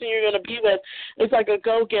the person you're going to be with is like a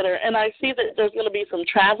go-getter. And I see that there's going to be some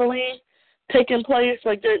traveling taking place.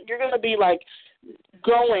 Like you're going to be like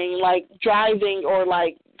going, like driving or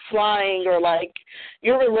like flying, or like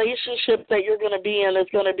your relationship that you're going to be in is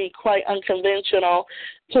going to be quite unconventional,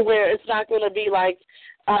 to where it's not going to be like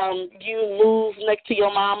you move next to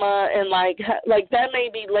your mama and like that may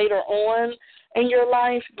be later on, in your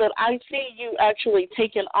life, but I see you actually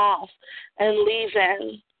taking off and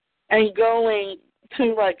leaving and going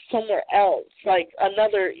to, like, somewhere else, like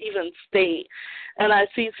another even state. And I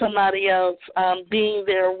see somebody else being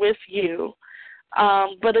there with you.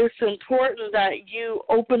 But it's important that you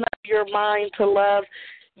open up your mind to love.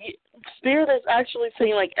 Spirit is actually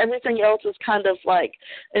saying, like, everything else is kind of like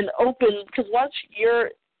an open, because once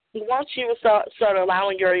you start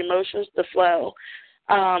allowing your emotions to flow,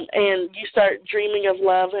 and you start dreaming of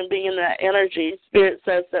love and being in that energy, Spirit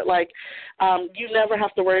says that, like, you never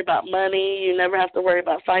have to worry about money. You never have to worry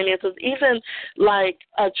about finances. Even, like,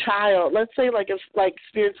 a child. Let's say, like, if, like,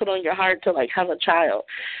 Spirit put on your heart to, like, have a child.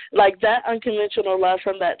 Like, that unconventional love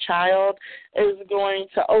from that child is going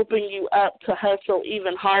to open you up to hustle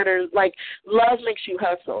even harder. Like, love makes you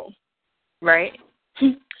hustle. Right.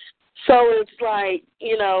 So it's like,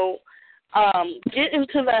 get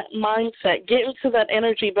into that mindset, get into that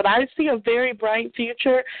energy. But I see a very bright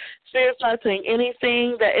future. Spirit's not saying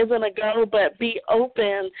anything that isn't a go, but be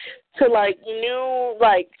open to, like, new,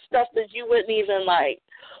 like, stuff that you wouldn't even, like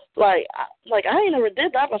I ain't never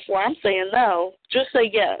did that before. I'm saying no. Just say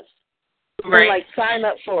yes. Right. And, like, sign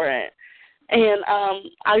up for it. And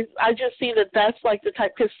I just see that that's, like, the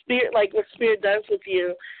type, because Spirit, like, what Spirit does with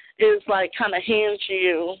you is, like, kind of hands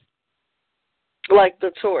you, like,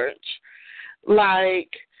 the torch. Like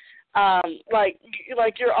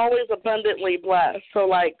you're always abundantly blessed. So,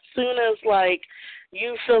 like, soon as, like,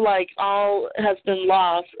 you feel like all has been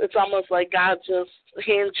lost, it's almost like God just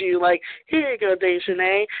hands you, like, here you go,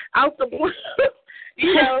 Dejanay, out the blue.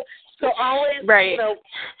 So always, right.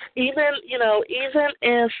 Even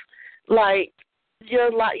if, like,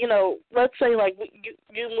 you're, like, let's say, like,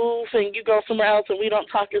 you move and you go somewhere else and we don't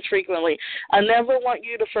talk as frequently. I never want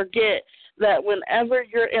you to forget that whenever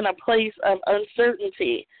you're in a place of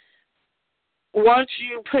uncertainty, once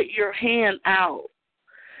you put your hand out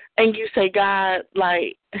and you say, God,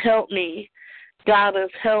 like, help me, Goddess,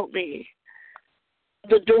 help me,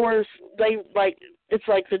 the doors, it's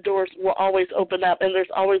like the doors will always open up, and there's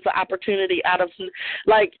always the opportunity out of,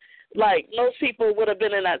 like most people would have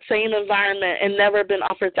been in that same environment and never been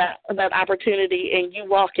offered that opportunity, and you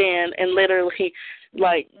walk in and literally,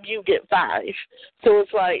 like, you get 5. So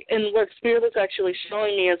it's like, and what Spirit is actually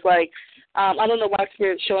showing me is, like, I don't know why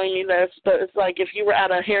Spirit's showing me this, but it's like if you were at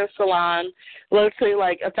a hair salon, let's say,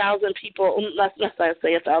 like, 1,000 people, let's not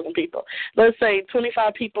say 1,000 people, let's say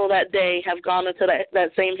 25 people that day have gone into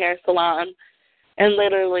that same hair salon, and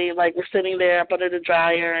literally, like, we're sitting there up under the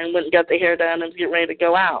dryer and went and got their hair done and get ready to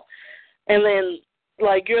go out. And then,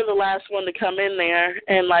 like, you're the last one to come in there,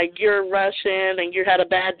 and, like, you're rushing and you had a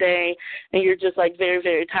bad day and you're just, like, very,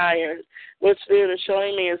 very tired. What Spirit is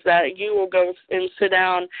showing me is that you will go and sit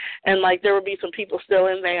down, and, like, there will be some people still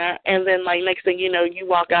in there, and then, like, next thing you know, you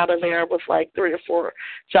walk out of there with, like, 3 or 4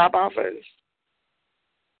 job offers.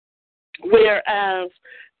 Whereas,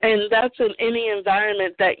 and that's in any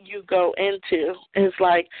environment that you go into, is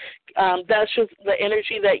like, that's just the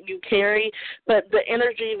energy that you carry, but the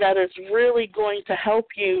energy that is really going to help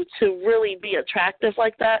you to really be attractive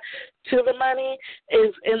like that to the money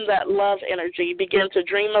is in that love energy. Begin to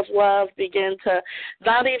dream of love, begin to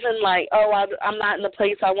not even like, I'm not in the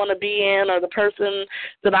place I want to be in, or the person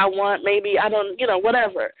that I want, maybe, I don't,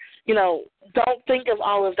 whatever. Don't think of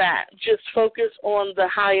all of that. Just focus on the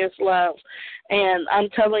highest love. And I'm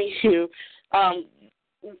telling you,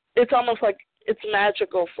 it's almost like it's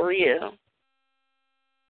magical for you.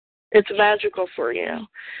 It's magical for you.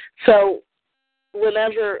 So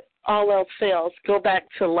whenever all else fails, go back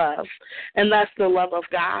to love. And that's the love of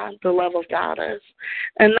God, the love of Goddess.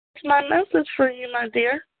 And that's my message for you, my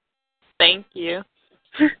dear. Thank you.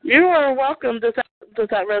 You are welcome. Does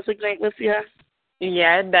that resonate with you?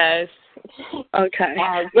 Yeah, it does. Okay.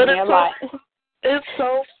 But it's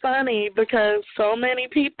so funny because so many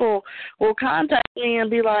people will contact me and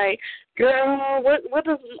be like, girl,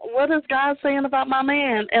 what is God saying about my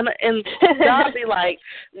man? And God be like,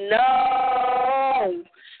 no,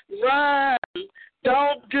 run,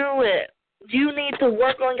 don't do it. You need to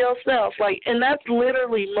work on yourself. Like, and that's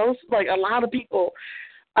literally a lot of people.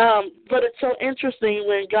 But it's so interesting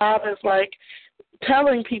when God is like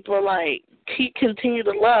telling people, like, continue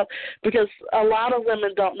to love, because a lot of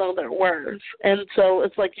women don't know their worth, and so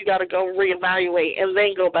it's like you got to go reevaluate and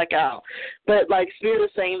then go back out. But like Spirit is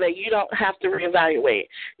saying that you don't have to reevaluate.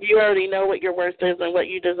 You already know what your worth is and what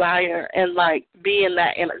you desire, and like be in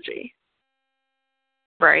that energy.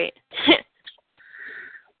 Right.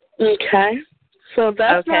 Okay. So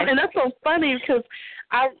that's and that's so funny because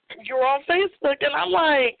you're on Facebook and I'm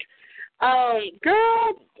like,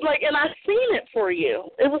 girl, like, and I seen it for you.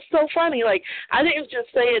 It was so funny. Like, I didn't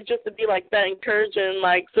just say it just to be like that encouraging,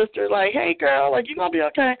 like, sister, like, hey, girl, like, you gonna be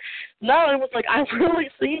okay? No, it was like I really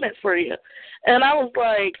seen it for you, and I was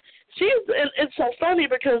like, it's so funny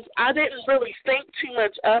because I didn't really think too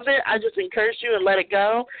much of it. I just encouraged you and let it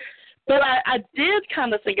go. But I did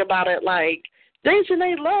kind of think about it like,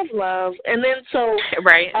 Dejanay love, and then so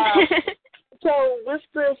right. So with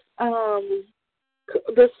this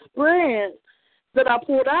the spread that I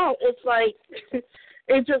pulled out, it's like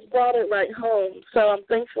it just brought it right home. So I'm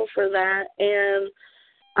thankful for that, and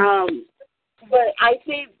but I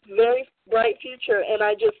see very bright future, and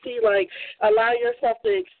I just see like allow yourself to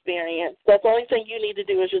experience. That's the only thing you need to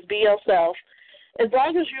do is just be yourself. As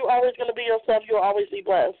long as you're always going to be yourself, you'll always be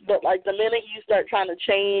blessed. But like the minute you start trying to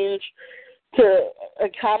change to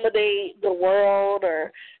accommodate the world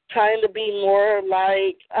or trying to be more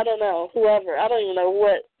like, I don't know, whoever. I don't even know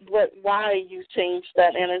why you changed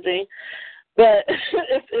that energy. But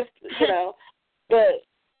if you know, but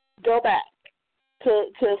go back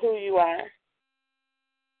to who you are.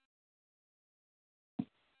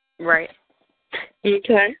 Right.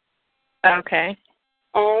 Okay. Okay.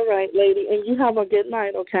 All right, lady. And you have a good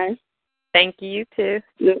night, okay? Thank you, you too.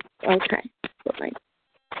 Yep. Okay. Bye.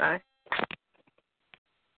 Bye.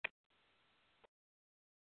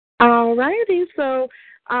 All righty. So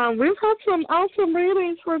we've had some awesome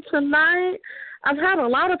readings for tonight. I've had a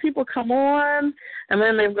lot of people come on, and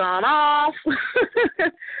then they've gone off.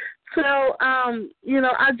 So,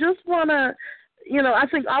 I just want to, I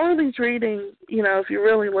think all of these readings, if you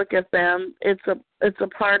really look at them, it's a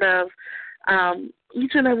part of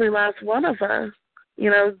each and every last one of us.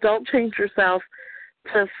 Don't change yourself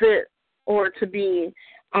to fit or to be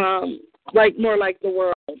more like the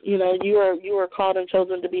world. You are called and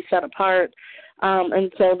chosen to be set apart.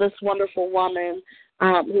 And so this wonderful woman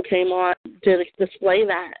who came on did display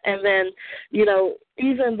that. And then,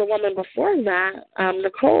 even the woman before that,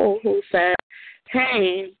 Nicole, who said,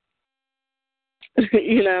 hey,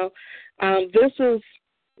 this is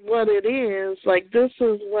what it is. Like, this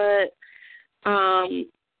is what, I'm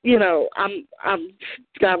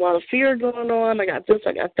got a lot of fear going on. I got this,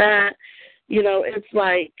 I got that. It's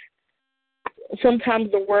like sometimes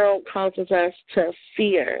the world causes us to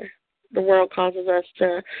fear. The world causes us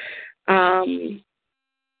to,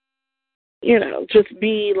 just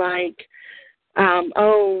be like, I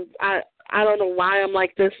don't know why I'm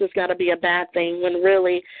like this. It's got to be a bad thing, when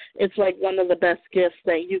really it's like one of the best gifts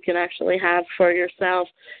that you can actually have for yourself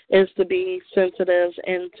is to be sensitive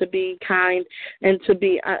and to be kind and to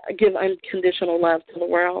be give unconditional love to the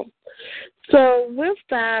world. So with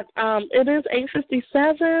that, it is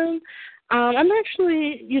 8:57. I'm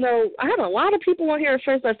actually, I had a lot of people on here at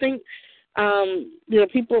first. I think,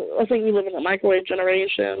 people, I think we live in a microwave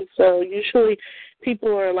generation, so usually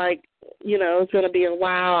people are like, it's going to be a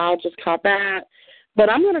while, I'll just call back. But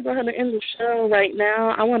I'm going to go ahead and end the show right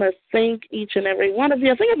now. I want to thank each and every one of you.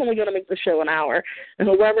 I think I'm only going to make the show an hour, and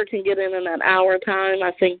whoever can get in that hour time,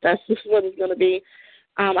 I think that's just what it's going to be.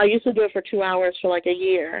 I used to do it for 2 hours for like a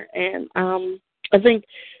year, and I think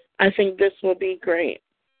this will be great.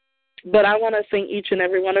 But I want to thank each and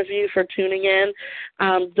every one of you for tuning in.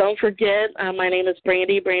 Don't forget, my name is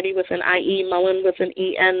Brandie with an I-E, Mullen with an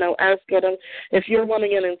E-N, no S. If you're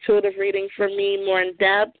wanting an intuitive reading from me more in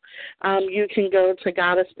depth, you can go to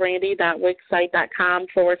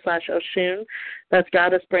goddessbrandie.wixsite.com/Oshun. That's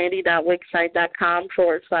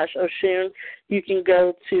goddessbrandie.wixsite.com/Oshun. You can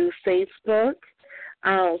go to Facebook.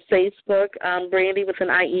 Brandie with an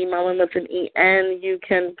I-E, Mullen with an E-N. You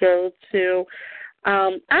can go to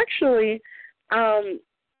as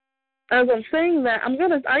I'm saying that,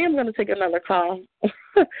 I am gonna take another call.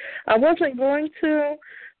 I wasn't going to,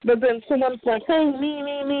 but then someone's like, hey,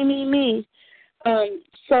 me.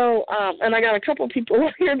 And I got a couple people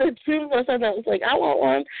here that too. I said that was like, I want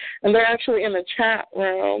one, and they're actually in the chat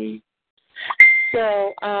room.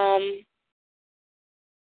 So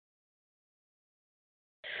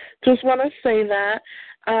just want to say that.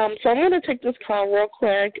 So I'm going to take this call real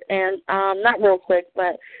quick, and not real quick,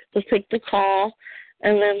 but just take the call,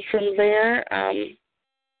 and then from there,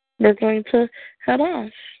 we're going to head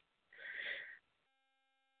off.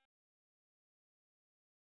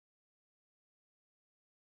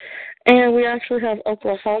 And we actually have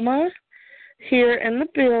Oklahoma here in the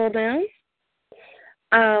building.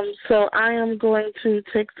 So I am going to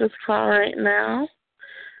take this call right now.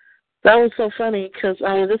 That was so funny because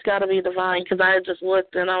this got to be divine, because I had just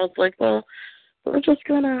looked and I was like, well, we're just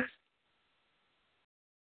going to.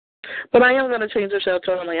 But I am going to change the show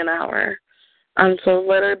to only an hour. So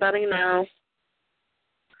let everybody know.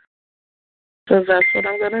 So that's what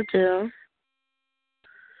I'm going to do.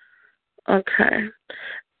 Okay.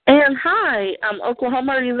 And hi,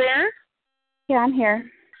 Oklahoma, are you there? Yeah, I'm here.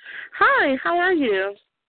 Hi, how are you?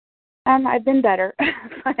 I've been better.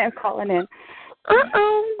 That's why I'm calling in.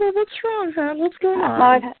 Well, what's wrong, hon? What's going on?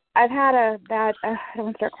 Well, I've had a bad, I don't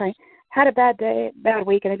want to start crying. Had a bad day, bad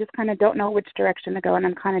week, and I just kind of don't know which direction to go, and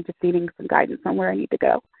I'm kind of just needing some guidance on where I need to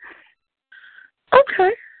go.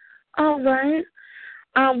 Okay. All right.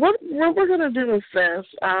 What we're going to do is this.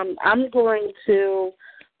 I'm going to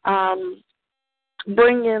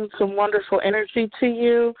bring in some wonderful energy to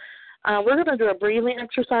you. We're going to do a breathing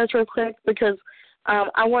exercise real quick because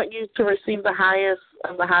I want you to receive the highest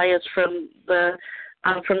of the highest from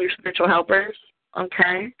your spiritual helpers.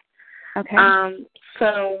 Okay. Okay.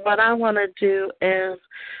 So what I want to do is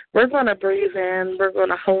we're going to breathe in. We're going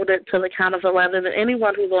to hold it to the count of 11. And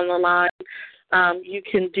anyone who's on the line, you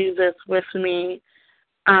can do this with me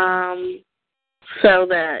so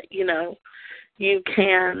that, you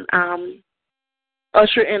can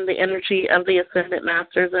usher in the energy of the Ascended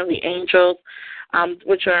Masters and the angels,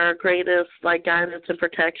 which are our greatest, guidance and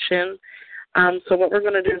protection. So what we're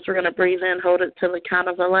going to do is we're going to breathe in, hold it to the count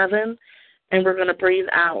of 11, and we're going to breathe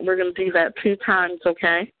out. We're going to do that 2 times,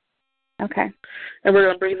 okay? Okay. And we're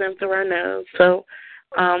going to breathe in through our nose. So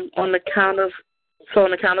on the count of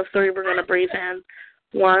 3, we're going to breathe in.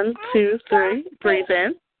 1, 2, 3. Breathe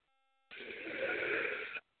in.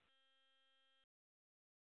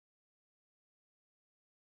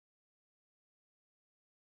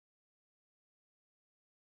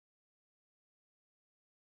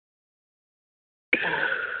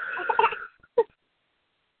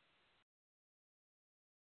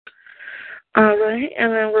 All right,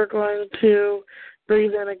 and then we're going to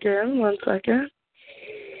breathe in again. 1 second.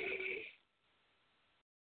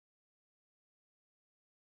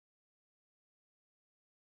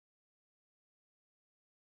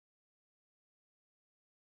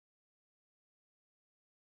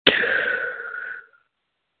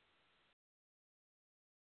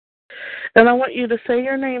 And I want you to say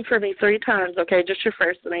your name for me 3 times, okay? Just your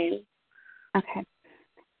first name. Okay.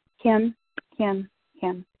 Kim, Kim,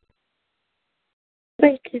 Kim.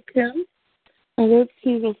 Thank you, Kim. And let's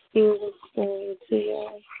see the spirit is saying to you.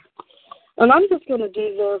 And I'm just going to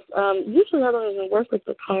do this. Usually I don't even work with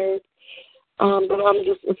the cards, but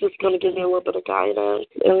it's just going to give me a little bit of guidance.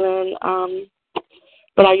 And then,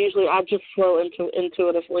 but I just flow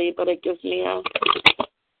intuitively, but it gives me a.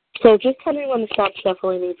 So just tell me when to stop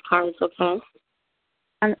shuffling these cards, okay?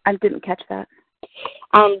 I didn't catch that.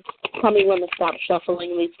 Tell me when to stop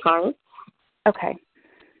shuffling these cards. Okay.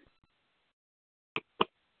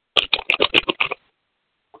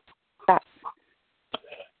 Stop.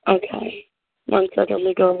 Okay. 1 second. Let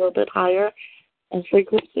me go a little bit higher in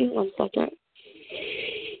frequency. 1 second.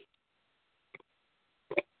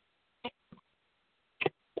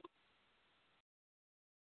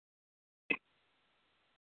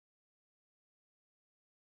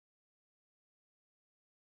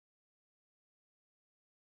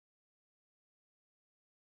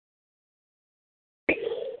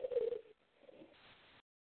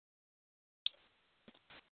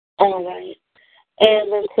 All right.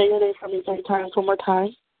 And then say your name for me 3 times one more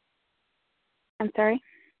time. I'm sorry?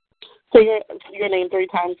 Say your name 3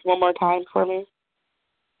 times one more time for me.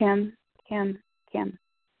 Kim, Kim, Kim.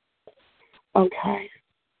 Okay.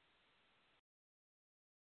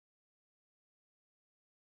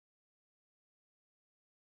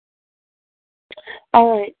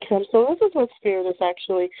 All right, Kim. So this is what Spirit is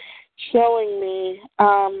actually showing me.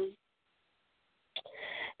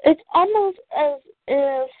 It's almost as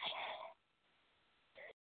if,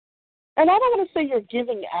 and I don't want to say you're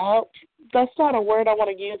giving out. That's not a word I want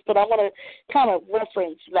to use, but I want to kind of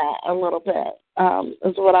reference that a little bit,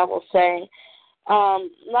 is what I will say.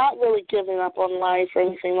 Not really giving up on life or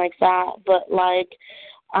anything like that, but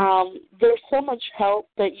there's so much help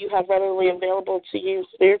that you have readily available to you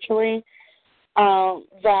spiritually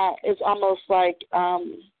that is almost like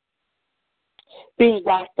being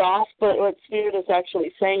blocked off. But what Spirit is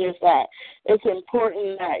actually saying is that it's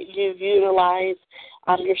important that you utilize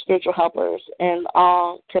your spiritual helpers in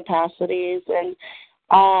all capacities and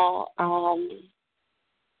all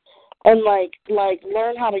and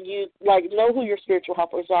learn how to use, know who your spiritual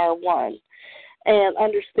helpers are, one, and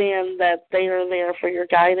understand that they are there for your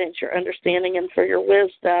guidance, your understanding, and for your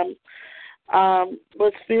wisdom.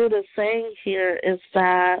 What Spirit is saying here is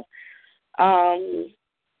that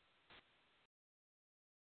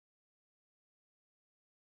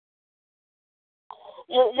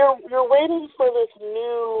you're waiting for this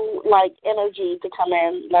new energy to come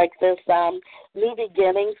in, this new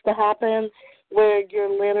beginnings to happen. where you're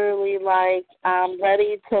literally, like,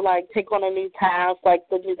 ready to, like, take on a new task, like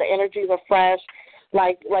the energies are fresh,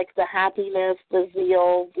 like the happiness, the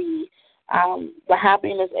zeal, the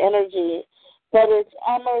happiness energy. But it's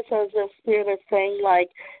almost as if Spirit is saying, like,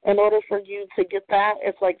 in order for you to get that,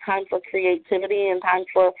 it's, like, time for creativity and time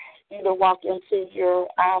for you to walk into your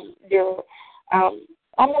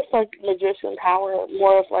almost like magician power,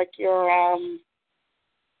 more of like your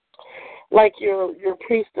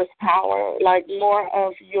priestess power, like more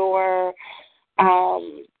of your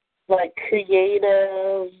like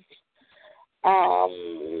creative, how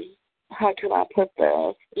can I put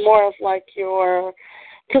this? More of like your,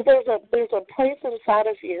 because there's a place inside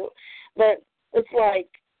of you that it's like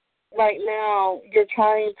right now you're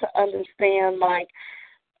trying to understand, like,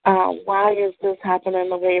 why is this happening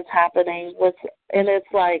the way it's happening? And it's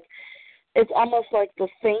like, it's almost like the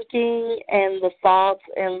thinking and the thoughts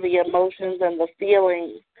and the emotions and the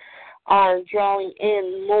feelings are drawing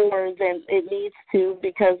in more than it needs to,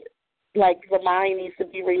 because, like, the mind needs to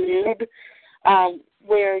be renewed,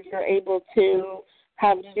 where you're able to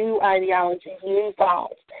have new ideologies, new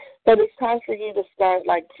thoughts. But it's time for you to start,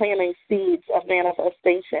 like, planting seeds of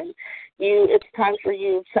manifestation. It's time for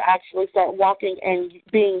you to actually start walking and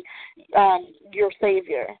being your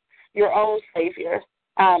savior, your own savior.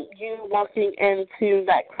 You walking into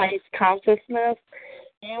that Christ consciousness,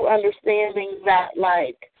 you understanding that,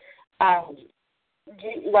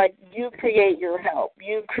 you create your help.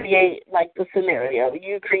 You create, like, the scenario.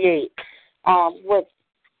 You create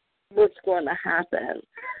what's going to happen.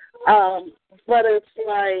 But it's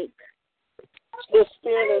like the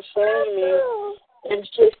Spirit is showing me, it's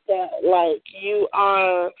just that, like, you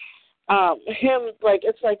are him, like,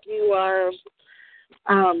 it's like you are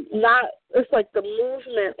not, it's like the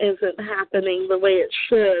movement isn't happening the way it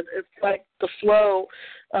should. It's like the flow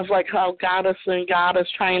of, like, how Goddess and God is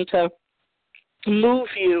trying to move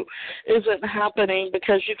you isn't happening,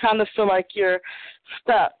 because you kind of feel like you're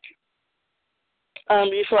stuck.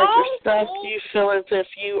 You feel like you're stuck. You feel as if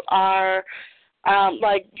you are,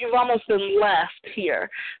 like, you've almost been left here.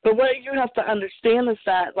 But what you have to understand is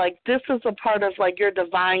that, like, this is a part of, like, your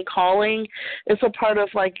divine calling. It's a part of,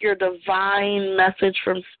 like, your divine message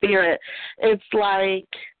from Spirit. It's like,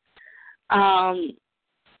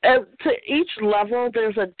 to each level,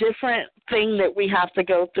 there's a different thing that we have to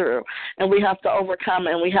go through, and we have to overcome,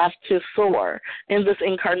 and we have to soar in this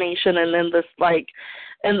incarnation and in this, like,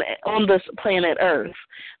 and on this planet Earth.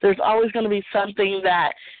 There's always going to be something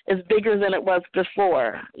that is bigger than it was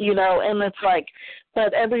before, you know, and it's like,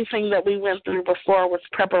 but everything that we went through before was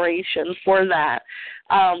preparation for that.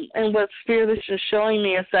 And what Spirit is just showing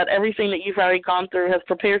me is that everything that you've already gone through has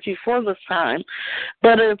prepared you for this time.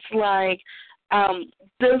 But it's like,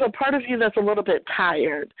 there's a part of you that's a little bit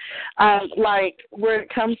tired, like, where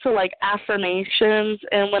it comes to, like, affirmations,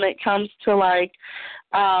 and when it comes to, like,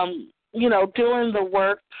 you know, doing the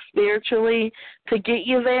work spiritually to get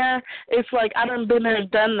you there. It's like, I done been there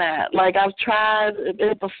and done that. Like, I've tried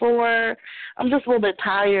it before. I'm just a little bit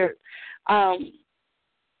tired.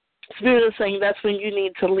 Spirit is saying that's when you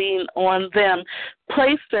need to lean on them.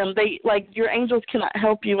 Place them. Like, your angels cannot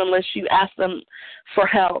help you unless you ask them for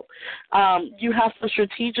help. You have to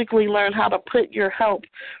strategically learn how to put your help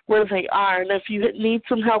where they are. And if you need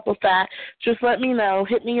some help with that, just let me know.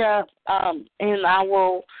 Hit me up, and I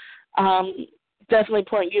will definitely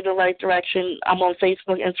point you the right direction. I'm on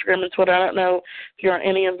Facebook, Instagram, and Twitter. I don't know if you're on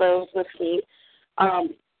any of those with me.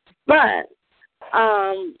 But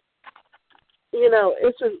you know,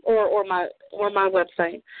 it's or my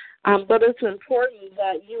website. But it's important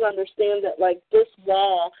that you understand that, like, this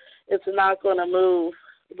wall is not going to move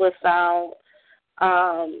without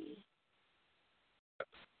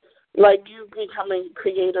like, you becoming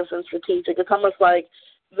creative and strategic. It's almost like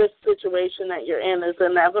this situation that you're in is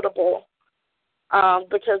inevitable,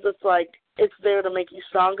 because it's like, it's there to make you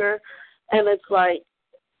stronger, and it's like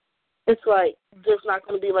there's not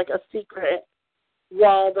going to be, like, a secret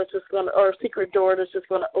wall that's just going to, or a secret door that's just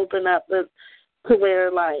going to open up to where,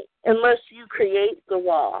 like, unless you create the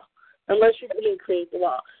wall, unless you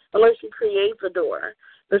create the door,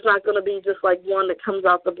 there's not going to be just, like, one that comes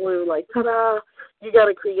out the blue, like, ta-da. You got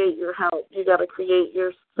to create your help. You got to create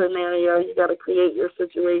your scenario. You got to create your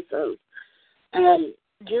situation. And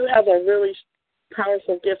you have a really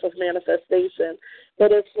powerful gift of manifestation,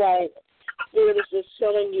 but it's like, Spirit is just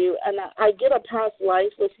showing you, and I get a past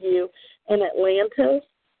life with you in Atlantis.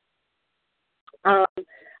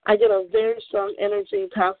 I get a very strong energy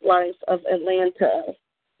past life of Atlantis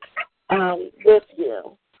with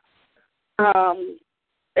you.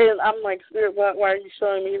 And I'm like, Spirit, why are you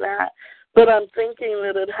showing me that? But I'm thinking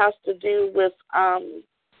that it has to do with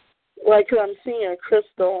like, 'cause I'm seeing a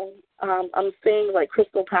crystal. I'm seeing, like,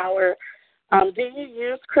 crystal power. Do you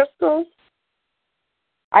use crystals?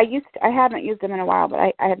 I haven't used them in a while, but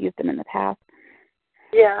I have used them in the past.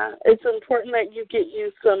 Yeah, it's important that you get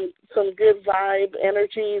you some good vibe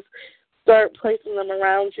energies. Start placing them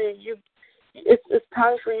around you. It's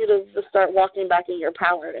time for you to start walking back in your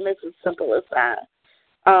power, and it's as simple as that.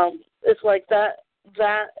 It's like that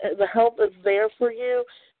the help is there for you,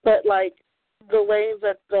 but like the way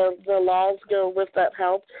that the laws go with that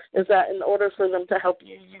help is that in order for them to help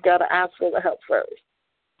you, you got to ask for the help first.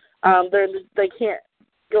 They can't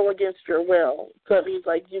go against your will, so it means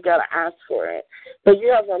like you got to ask for it. But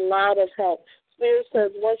you have a lot of help. Spirit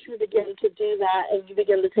says once you begin to do that and you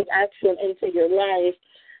begin to take action into your life,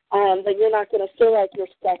 that you're not going to feel like you're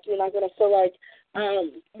stuck. You're not going to feel like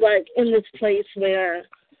in this place where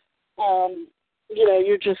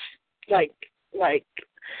you're just like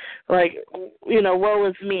woe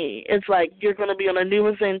is me. It's like you're going to be on a new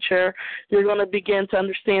adventure. You're going to begin to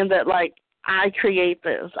understand that, like, I create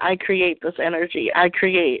this. I create this energy. I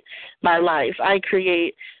create my life. I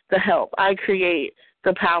create the help. I create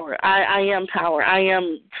the power. I am power. I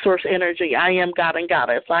am source energy. I am God and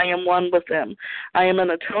Goddess. I am one with them. I am in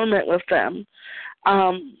atonement with them.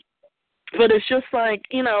 But it's just like,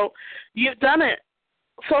 you've done it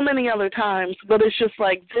so many other times, but it's just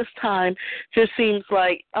like this time just seems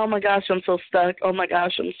like, oh my gosh, I'm so stuck. Oh my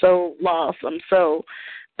gosh, I'm so lost.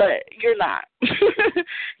 But you're not.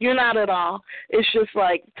 You're not at all. It's just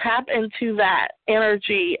like tap into that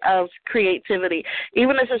energy of creativity.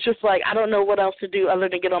 Even if it's just like, I don't know what else to do other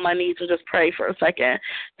than get on my knees and just pray for a second.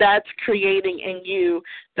 That's creating in you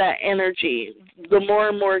that energy. The more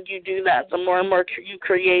and more you do that, the more and more you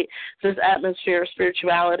create this atmosphere of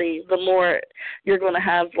spirituality, the more you're going to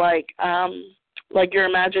have like your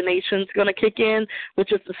imagination's going to kick in,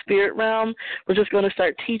 which is the spirit realm, which is going to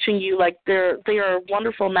start teaching you, like they are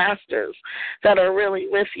wonderful masters that are really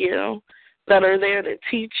with you, that are there to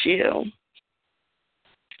teach you.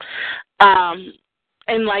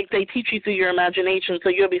 And, like, they teach you through your imagination, so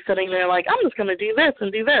you'll be sitting there like, I'm just going to do this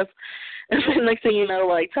and do this. And then next thing you know,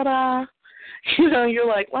 like, ta-da, you're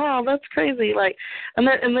like, wow, that's crazy. Like, and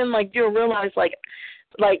then like, you'll realize, like,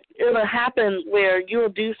 it'll happen where you'll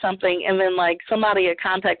do something and then, like, somebody will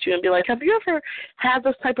contact you and be like, have you ever had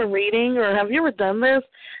this type of reading or have you ever done this?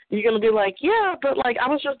 And you're going to be like, yeah, but, like, I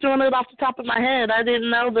was just doing it off the top of my head. I didn't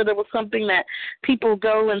know that it was something that people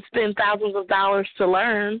go and spend thousands of dollars to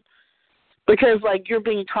learn because, like, you're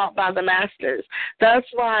being taught by the masters. That's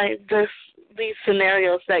why these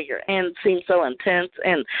scenarios that you're in seem so intense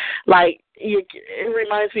and, like, it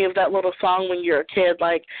reminds me of that little song when you're a kid,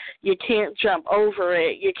 like, you can't jump over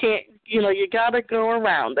it. You can't, you got to go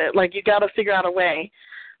around it. Like, you got to figure out a way.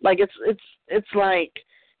 Like, it's like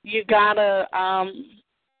you got to,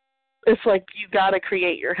 it's like you got to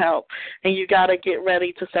create your help and you got to get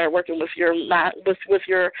ready to start working with your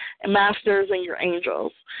masters and your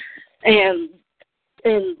angels. And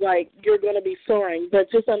like, you're going to be soaring, but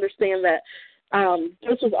just understand that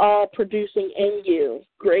this is all producing in you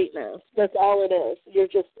greatness. That's all it is. You're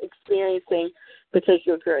just experiencing because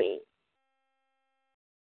you're great.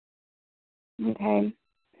 Okay.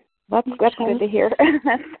 That's good to hear.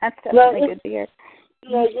 that's definitely good to hear.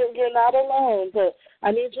 No, you're not alone, but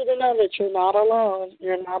I need you to know that you're not alone.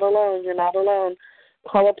 You're not alone. You're not alone.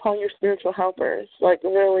 Call upon your spiritual helpers. Like,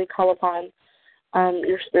 really call upon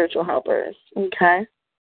your spiritual helpers, okay?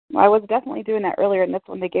 Well, I was definitely doing that earlier, and that's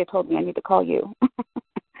when they told me I need to call you.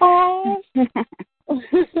 Oh. Well,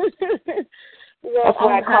 that's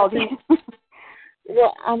why I called you.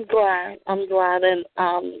 Well, I'm glad, and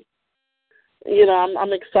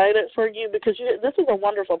I'm excited for you because this is a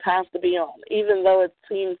wonderful path to be on. Even though it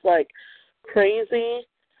seems like crazy,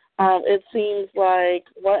 it seems like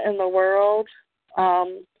what in the world.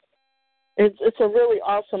 It's a really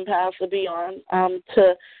awesome path to be on.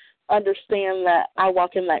 To understand that I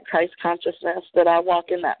walk in that Christ consciousness, that I walk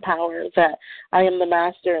in that power, that I am the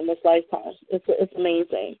master in this lifetime. It's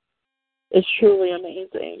amazing. It's truly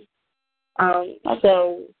amazing.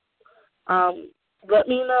 So let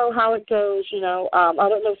me know how it goes. I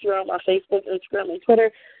don't know if you're on my Facebook, Instagram, and Twitter,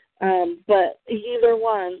 but either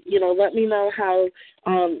one, let me know how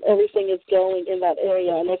everything is going in that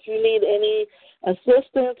area. And if you need any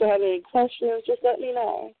assistance or have any questions, just let me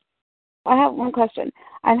know. I have one question.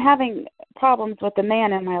 I'm having problems with the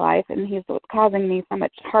man in my life, and he's causing me so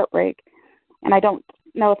much heartbreak. And I don't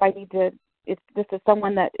know if I need to. If this is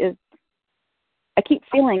someone that is. I keep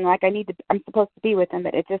feeling like I'm supposed to be with him,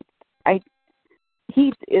 but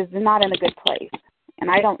he is not in a good place,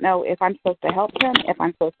 and I don't know if I'm supposed to help him, if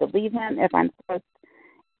I'm supposed to leave him, if I'm supposed.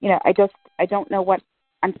 I don't know what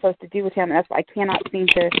I'm supposed to do with him. And that's why I cannot seem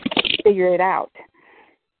to figure it out.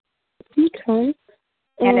 Okay.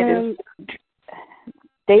 And it is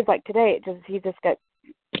days like today. He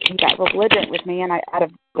got real belligerent with me, and out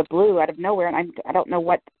of the blue, out of nowhere, and I don't know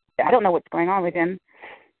what's going on with him,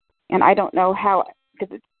 and I don't know how,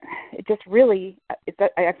 because it just really,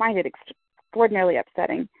 I find it extraordinarily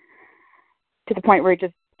upsetting to the point where it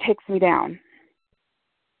just takes me down.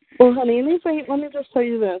 Well, honey, let me just tell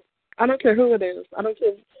you this. I don't care who it is. I don't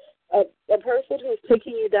care a person who's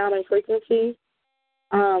taking you down in frequency.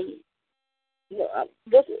 I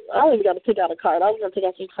don't even got to pick out a card. I was going to pick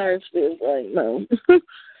out some cards too, but no.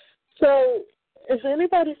 So, if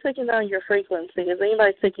anybody's taking down your frequency, if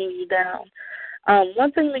anybody's taking you down,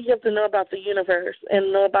 one thing that you have to know about the universe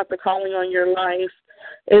and know about the calling on your life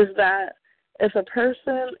is that if a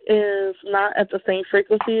person is not at the same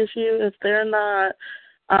frequency as you, if they are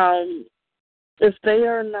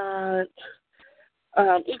not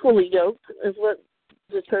equally yoked, is what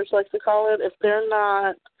the church likes to call it, if they're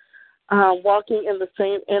not walking in the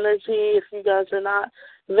same energy, if you guys are not,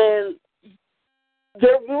 then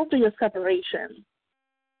there will be a separation.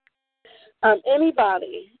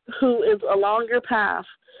 Anybody who is along your path,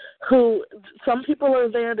 some people are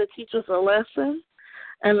there to teach us a lesson,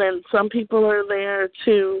 and then some people are there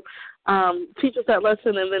to teach us that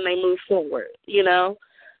lesson, and then they move forward, you know.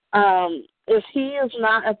 If he is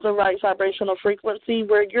not at the right vibrational frequency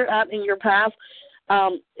where you're at in your path,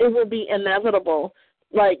 it will be inevitable.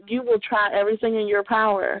 Like, you will try everything in your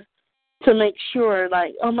power to make sure,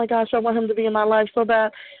 like, oh, my gosh, I want him to be in my life so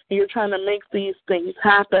bad. And you're trying to make these things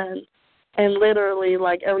happen. And literally,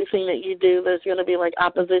 like, everything that you do, there's going to be, like,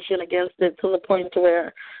 opposition against it to the point to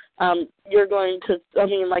where you're going to,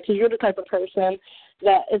 like, you're the type of person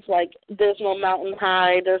that it's like there's no mountain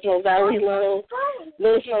high, there's no valley low,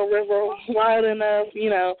 there's no river wide enough, you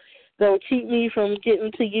know, that'll keep me from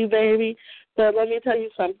getting to you, baby. But let me tell you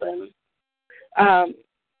something.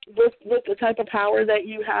 With the type of power that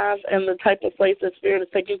you have and the type of place that Spirit is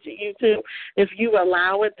taking you to, if you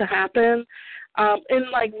allow it to happen, and,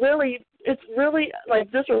 like, really, it's really,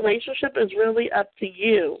 like, this relationship is really up to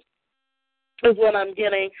you, is what I'm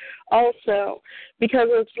getting also, because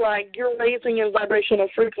it's like you're raising your vibrational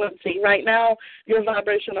frequency. Right now, your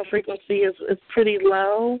vibrational frequency is pretty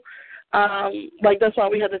low. Like, that's why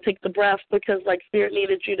we had to take the breath, because, like, Spirit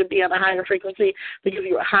needed you to be at a higher frequency to give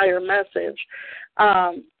you a higher message.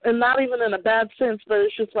 And not even in a bad sense, but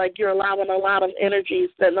it's just like you're allowing a lot of energies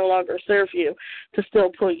that no longer serve you to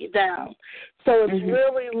still pull you down. So it's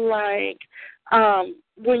really like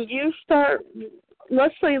when you start,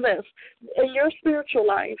 let's say this, in your spiritual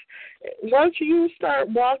life, once you start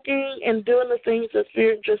walking and doing the things that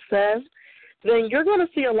Spirit just said, then you're going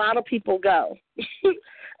to see a lot of people go.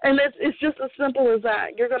 And it's just as simple as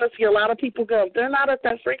that. You're going to see a lot of people go. If they're not at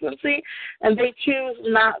that frequency and they choose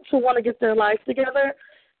not to want to get their life together,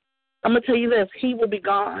 I'm going to tell you this, he will be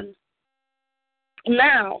gone.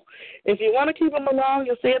 Now, if you want to keep him along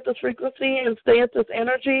and stay at this frequency and stay at this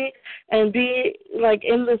energy and be, like,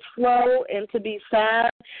 in this flow and to be sad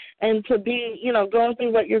and to be, you know, going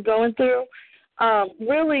through what you're going through,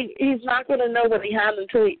 really, he's not going to know what he had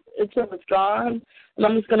until it's gone. And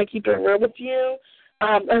I'm just going to keep it real with you.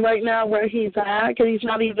 And right now where he's at, because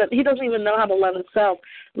he doesn't even know how to love himself,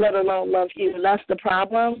 let alone love you. And that's the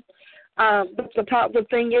problem. But the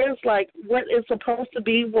thing is, like, what is supposed to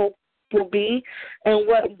be will be, and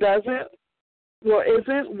what doesn't or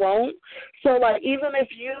isn't won't. So, like, even if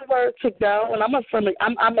you were to go, and I'm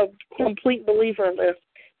a complete believer in this.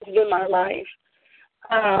 It's been my life.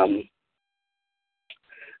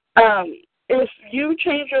 If you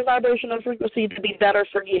change your vibrational frequency to be better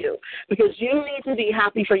for you, because you need to be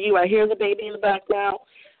happy for you. I hear the baby in the background.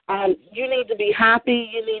 You need to be happy.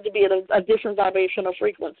 You need to be at a different vibrational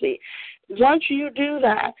frequency. Once you do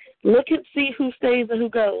that, see who stays and who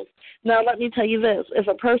goes. Now, let me tell you this. If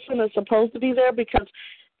a person is supposed to be there, because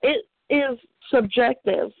it is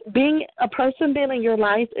subjective. A person being in your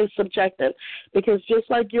life is subjective, because just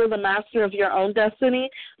like you're the master of your own destiny,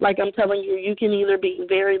 like I'm telling you, you can either be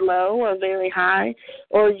very low or very high,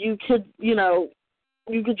 or you could,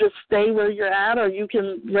 you could just stay where you're at, or you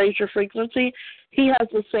can raise your frequency. He has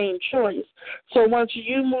the same choice. So once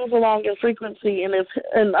you move along in frequency, and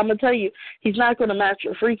I'm going to tell you, he's not going to match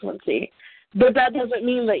your frequency. But that doesn't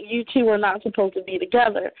mean that you two are not supposed to be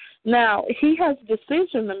together. Now, he has a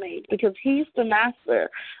decision to make because he's the master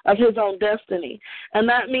of his own destiny. And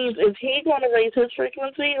that means, is he going to raise his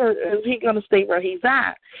frequency or is he going to stay where he's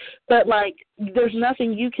at? But, like, there's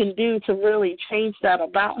nothing you can do to really change that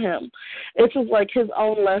about him. It's just like his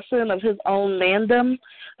own lesson of his own mandom,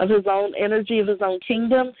 of his own energy, of his own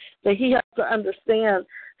kingdom, that he has to understand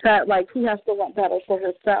that, like, he has to want better for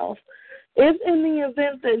himself. If in the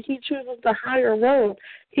event that he chooses the higher road,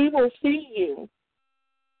 he will see you,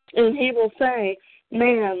 and he will say,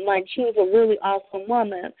 man, like, she was a really awesome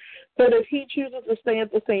woman. But if he chooses to stay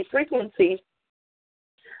at the same frequency,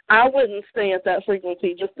 I wouldn't stay at that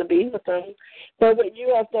frequency just to be with him. But what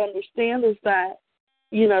you have to understand is that,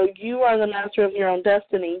 you know, you are the master of your own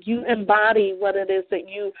destiny. You embody what it is that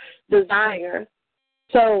you desire.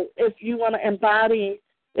 So if you want to embody,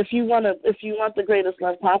 if you want the greatest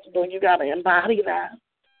love possible, you got to embody that.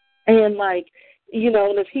 And, like, you know,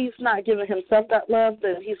 and if he's not giving himself that love,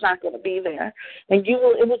 then he's not going to be there. And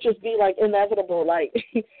it will just be, like, inevitable. Like,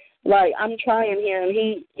 like, I'm trying here, and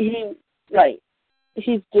he's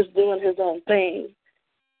just doing his own thing.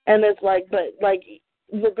 And it's like, but, like,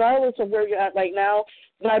 regardless of where you're at right now,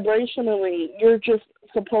 vibrationally, you're just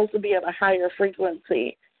supposed to be at a higher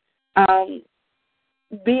frequency.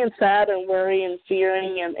 Being sad and worrying and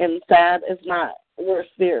fearing and sad is not where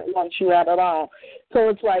spirit wants you at all. So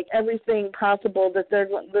it's like everything possible that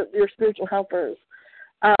your spiritual helpers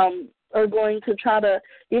are going to try to,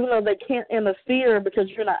 even though they can't interfere because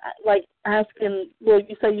you're not, like, asking, well,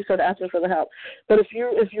 you said asking for the help. But if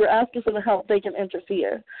you're asking for the help, they can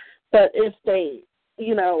interfere. But if they,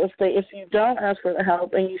 you know, if you don't ask for the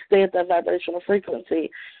help and you stay at that vibrational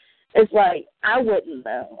frequency, it's like, I wouldn't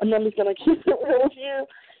know. And I'm just going to keep it real with you.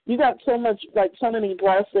 You got so much, like, so many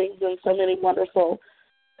blessings and so many wonderful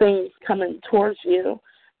things coming towards you.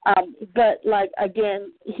 But, like,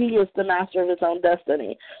 again, he is the master of his own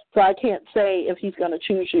destiny. So I can't say if he's going to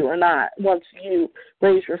choose you or not once you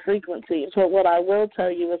raise your frequency. So what I will tell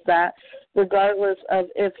you is that regardless of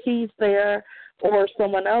if he's there or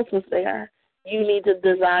someone else is there, you need to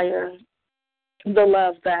desire the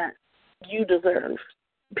love that you deserve.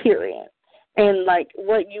 Period. And, like,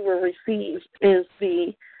 what you will receive is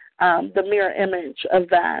the mirror image of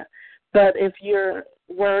that. But if you're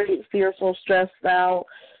worried, fearful, stressed out,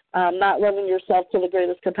 not loving yourself to the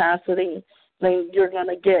greatest capacity, then you're going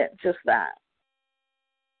to get just that.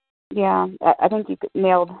 Yeah, I think you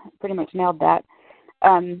pretty much nailed that.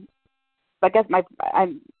 I guess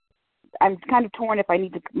I'm kind of torn if I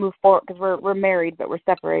need to move forward because we're married but we're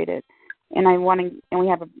separated. And we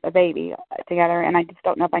have a baby together, and I just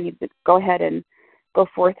don't know if I need to go ahead and go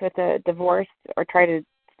forth with a divorce or try to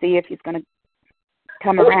see if he's going to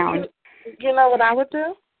come around. You know what I would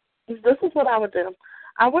do? This is what I would do.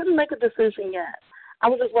 I wouldn't make a decision yet. I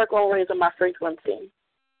would just work on raising my frequency.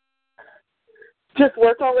 Just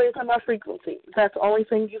work on raising my frequency. That's the only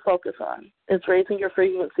thing you focus on is raising your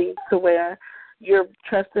frequency to where you're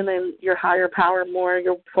trusting in your higher power more.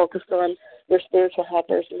 You're focused on your spiritual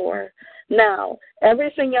helpers more. Now,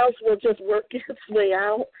 everything else will just work its way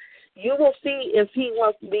out. You will see if he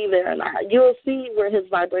wants to be there or not. You will see where his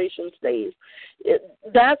vibration stays.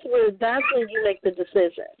 That's when you make the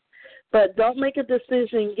decision. But don't make a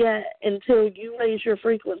decision yet until you raise your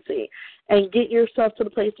frequency and get yourself to the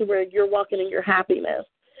place where you're walking in your happiness.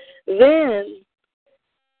 Then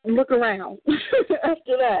look around.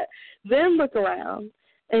 After that, then look around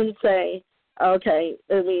and say, okay,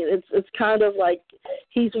 I mean, it's kind of like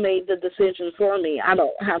he's made the decision for me. I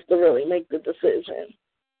don't have to really make the decision.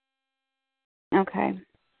 Okay.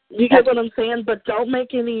 You get what I'm saying? But don't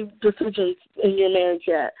make any decisions in your marriage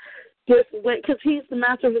yet. Just wait, because he's the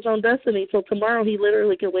master of his own destiny. So tomorrow he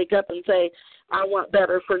literally could wake up and say, I want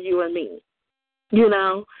better for you and me. You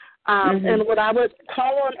know? And what I would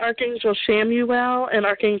call on Archangel Samuel and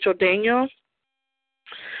Archangel Daniel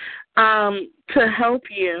to help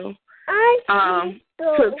you.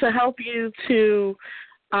 To help you to,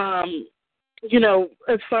 you know,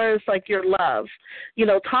 as far as, like, your love, you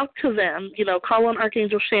know, talk to them, you know, call on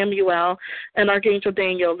Archangel Samuel and Archangel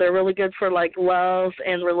Daniel. They're really good for, like, love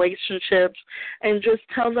and relationships, and just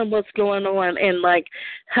tell them what's going on and, like,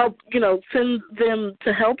 help, you know, send them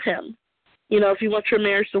to help him. You know, if you want your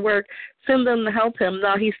marriage to work, send them to help him.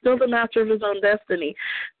 Now, he's still the master of his own destiny,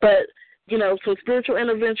 but, you know, so spiritual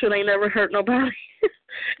intervention ain't never hurt nobody.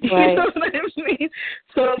 You Right. know what I mean?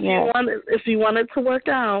 So if you want it to work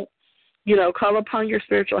out, you know, call upon your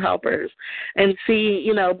spiritual helpers and see,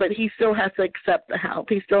 you know, but he still has to accept the help.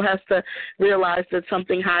 He still has to realize that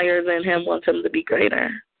something higher than him wants him to be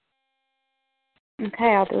greater.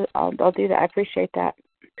 Okay, I'll do that. I appreciate that.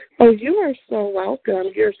 Oh, you are so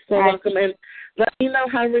welcome. You're so welcome. And let me know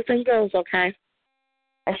how everything goes, okay?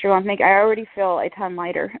 I sure want to I already feel a ton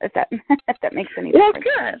lighter, if that if that makes any difference.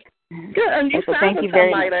 Well, good. And you sound a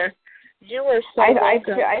ton lighter. You are so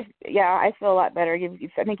welcome. I feel a lot better.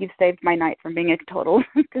 I think you've saved my night from being a total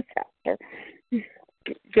disaster.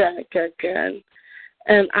 Good.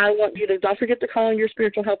 And I want you to don't forget to call on your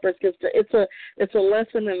spiritual helpers because it's a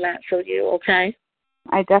lesson in that for you, okay?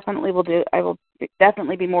 I definitely will do. I will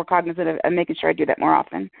definitely be more cognizant of making sure I do that more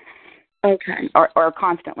often. Okay. Or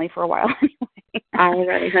constantly for a while anyway. All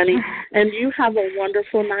right, honey. And you have a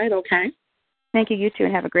wonderful night, okay? Thank you. You too,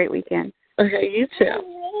 and have a great weekend. Okay, you too.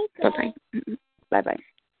 Bye-bye. Bye-bye.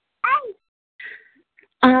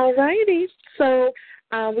 All righty. So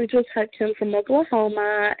we just had Kim from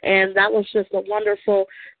Oklahoma, and that was just a wonderful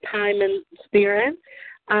time in spirit.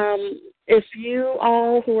 If you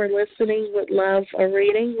all who are listening would love a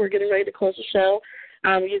reading, we're getting ready to close the show.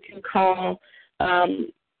 You can call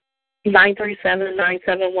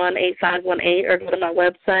 937-971-8518 or go to my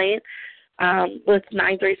website. It's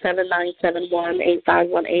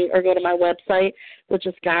 937-971-8518 or go to my website, which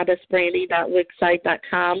is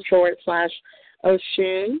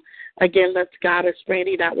goddessbrandie.wixsite.com/Oshun. Again, that's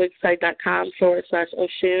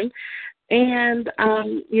goddessbrandie.wixsite.com/Oshun. And,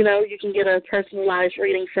 you can get a personalized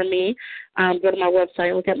reading from me. Go to my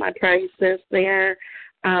website, look at my prices there.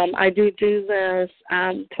 I do this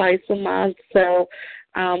twice a month. So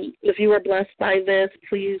if you were blessed by this,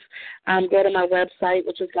 please go to my website,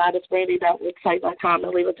 which is goddessbrandie.wixsite.com,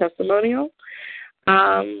 and leave a testimonial.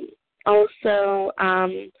 Also,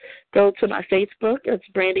 go to my Facebook. It's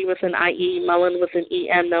Brandie with an I-E, Mullen with an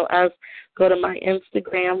E-N, no S. Go to my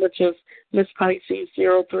Instagram, which is Miss Pisces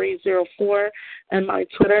 0304, and my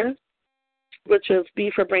Twitter, which is B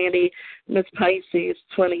for Brandie, Miss Pisces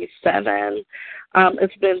 27.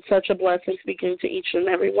 It's been such a blessing speaking to each and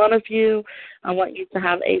every one of you. I want you to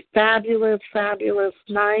have a fabulous, fabulous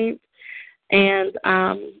night, and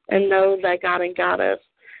know that God and Goddess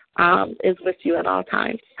is with you at all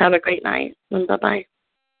times. Have a great night, and bye-bye.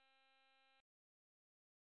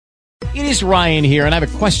 It is Ryan here, and I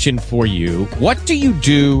have a question for you. What do you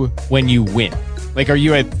do when you win? Like, are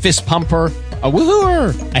you a fist pumper, a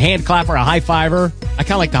woohooer, a hand clapper, a high fiver? I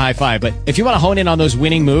kind of like the high five, but if you want to hone in on those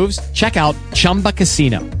winning moves, check out Chumba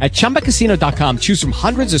Casino. At ChumbaCasino.com, choose from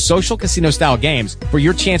hundreds of social casino-style games for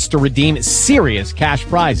your chance to redeem serious cash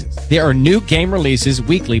prizes. There are new game releases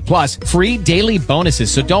weekly, plus free daily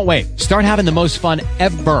bonuses, so don't wait. Start having the most fun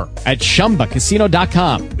ever at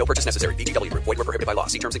ChumbaCasino.com. No purchase necessary. VGW Group. Void where prohibited by law.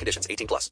 See terms and conditions. 18+.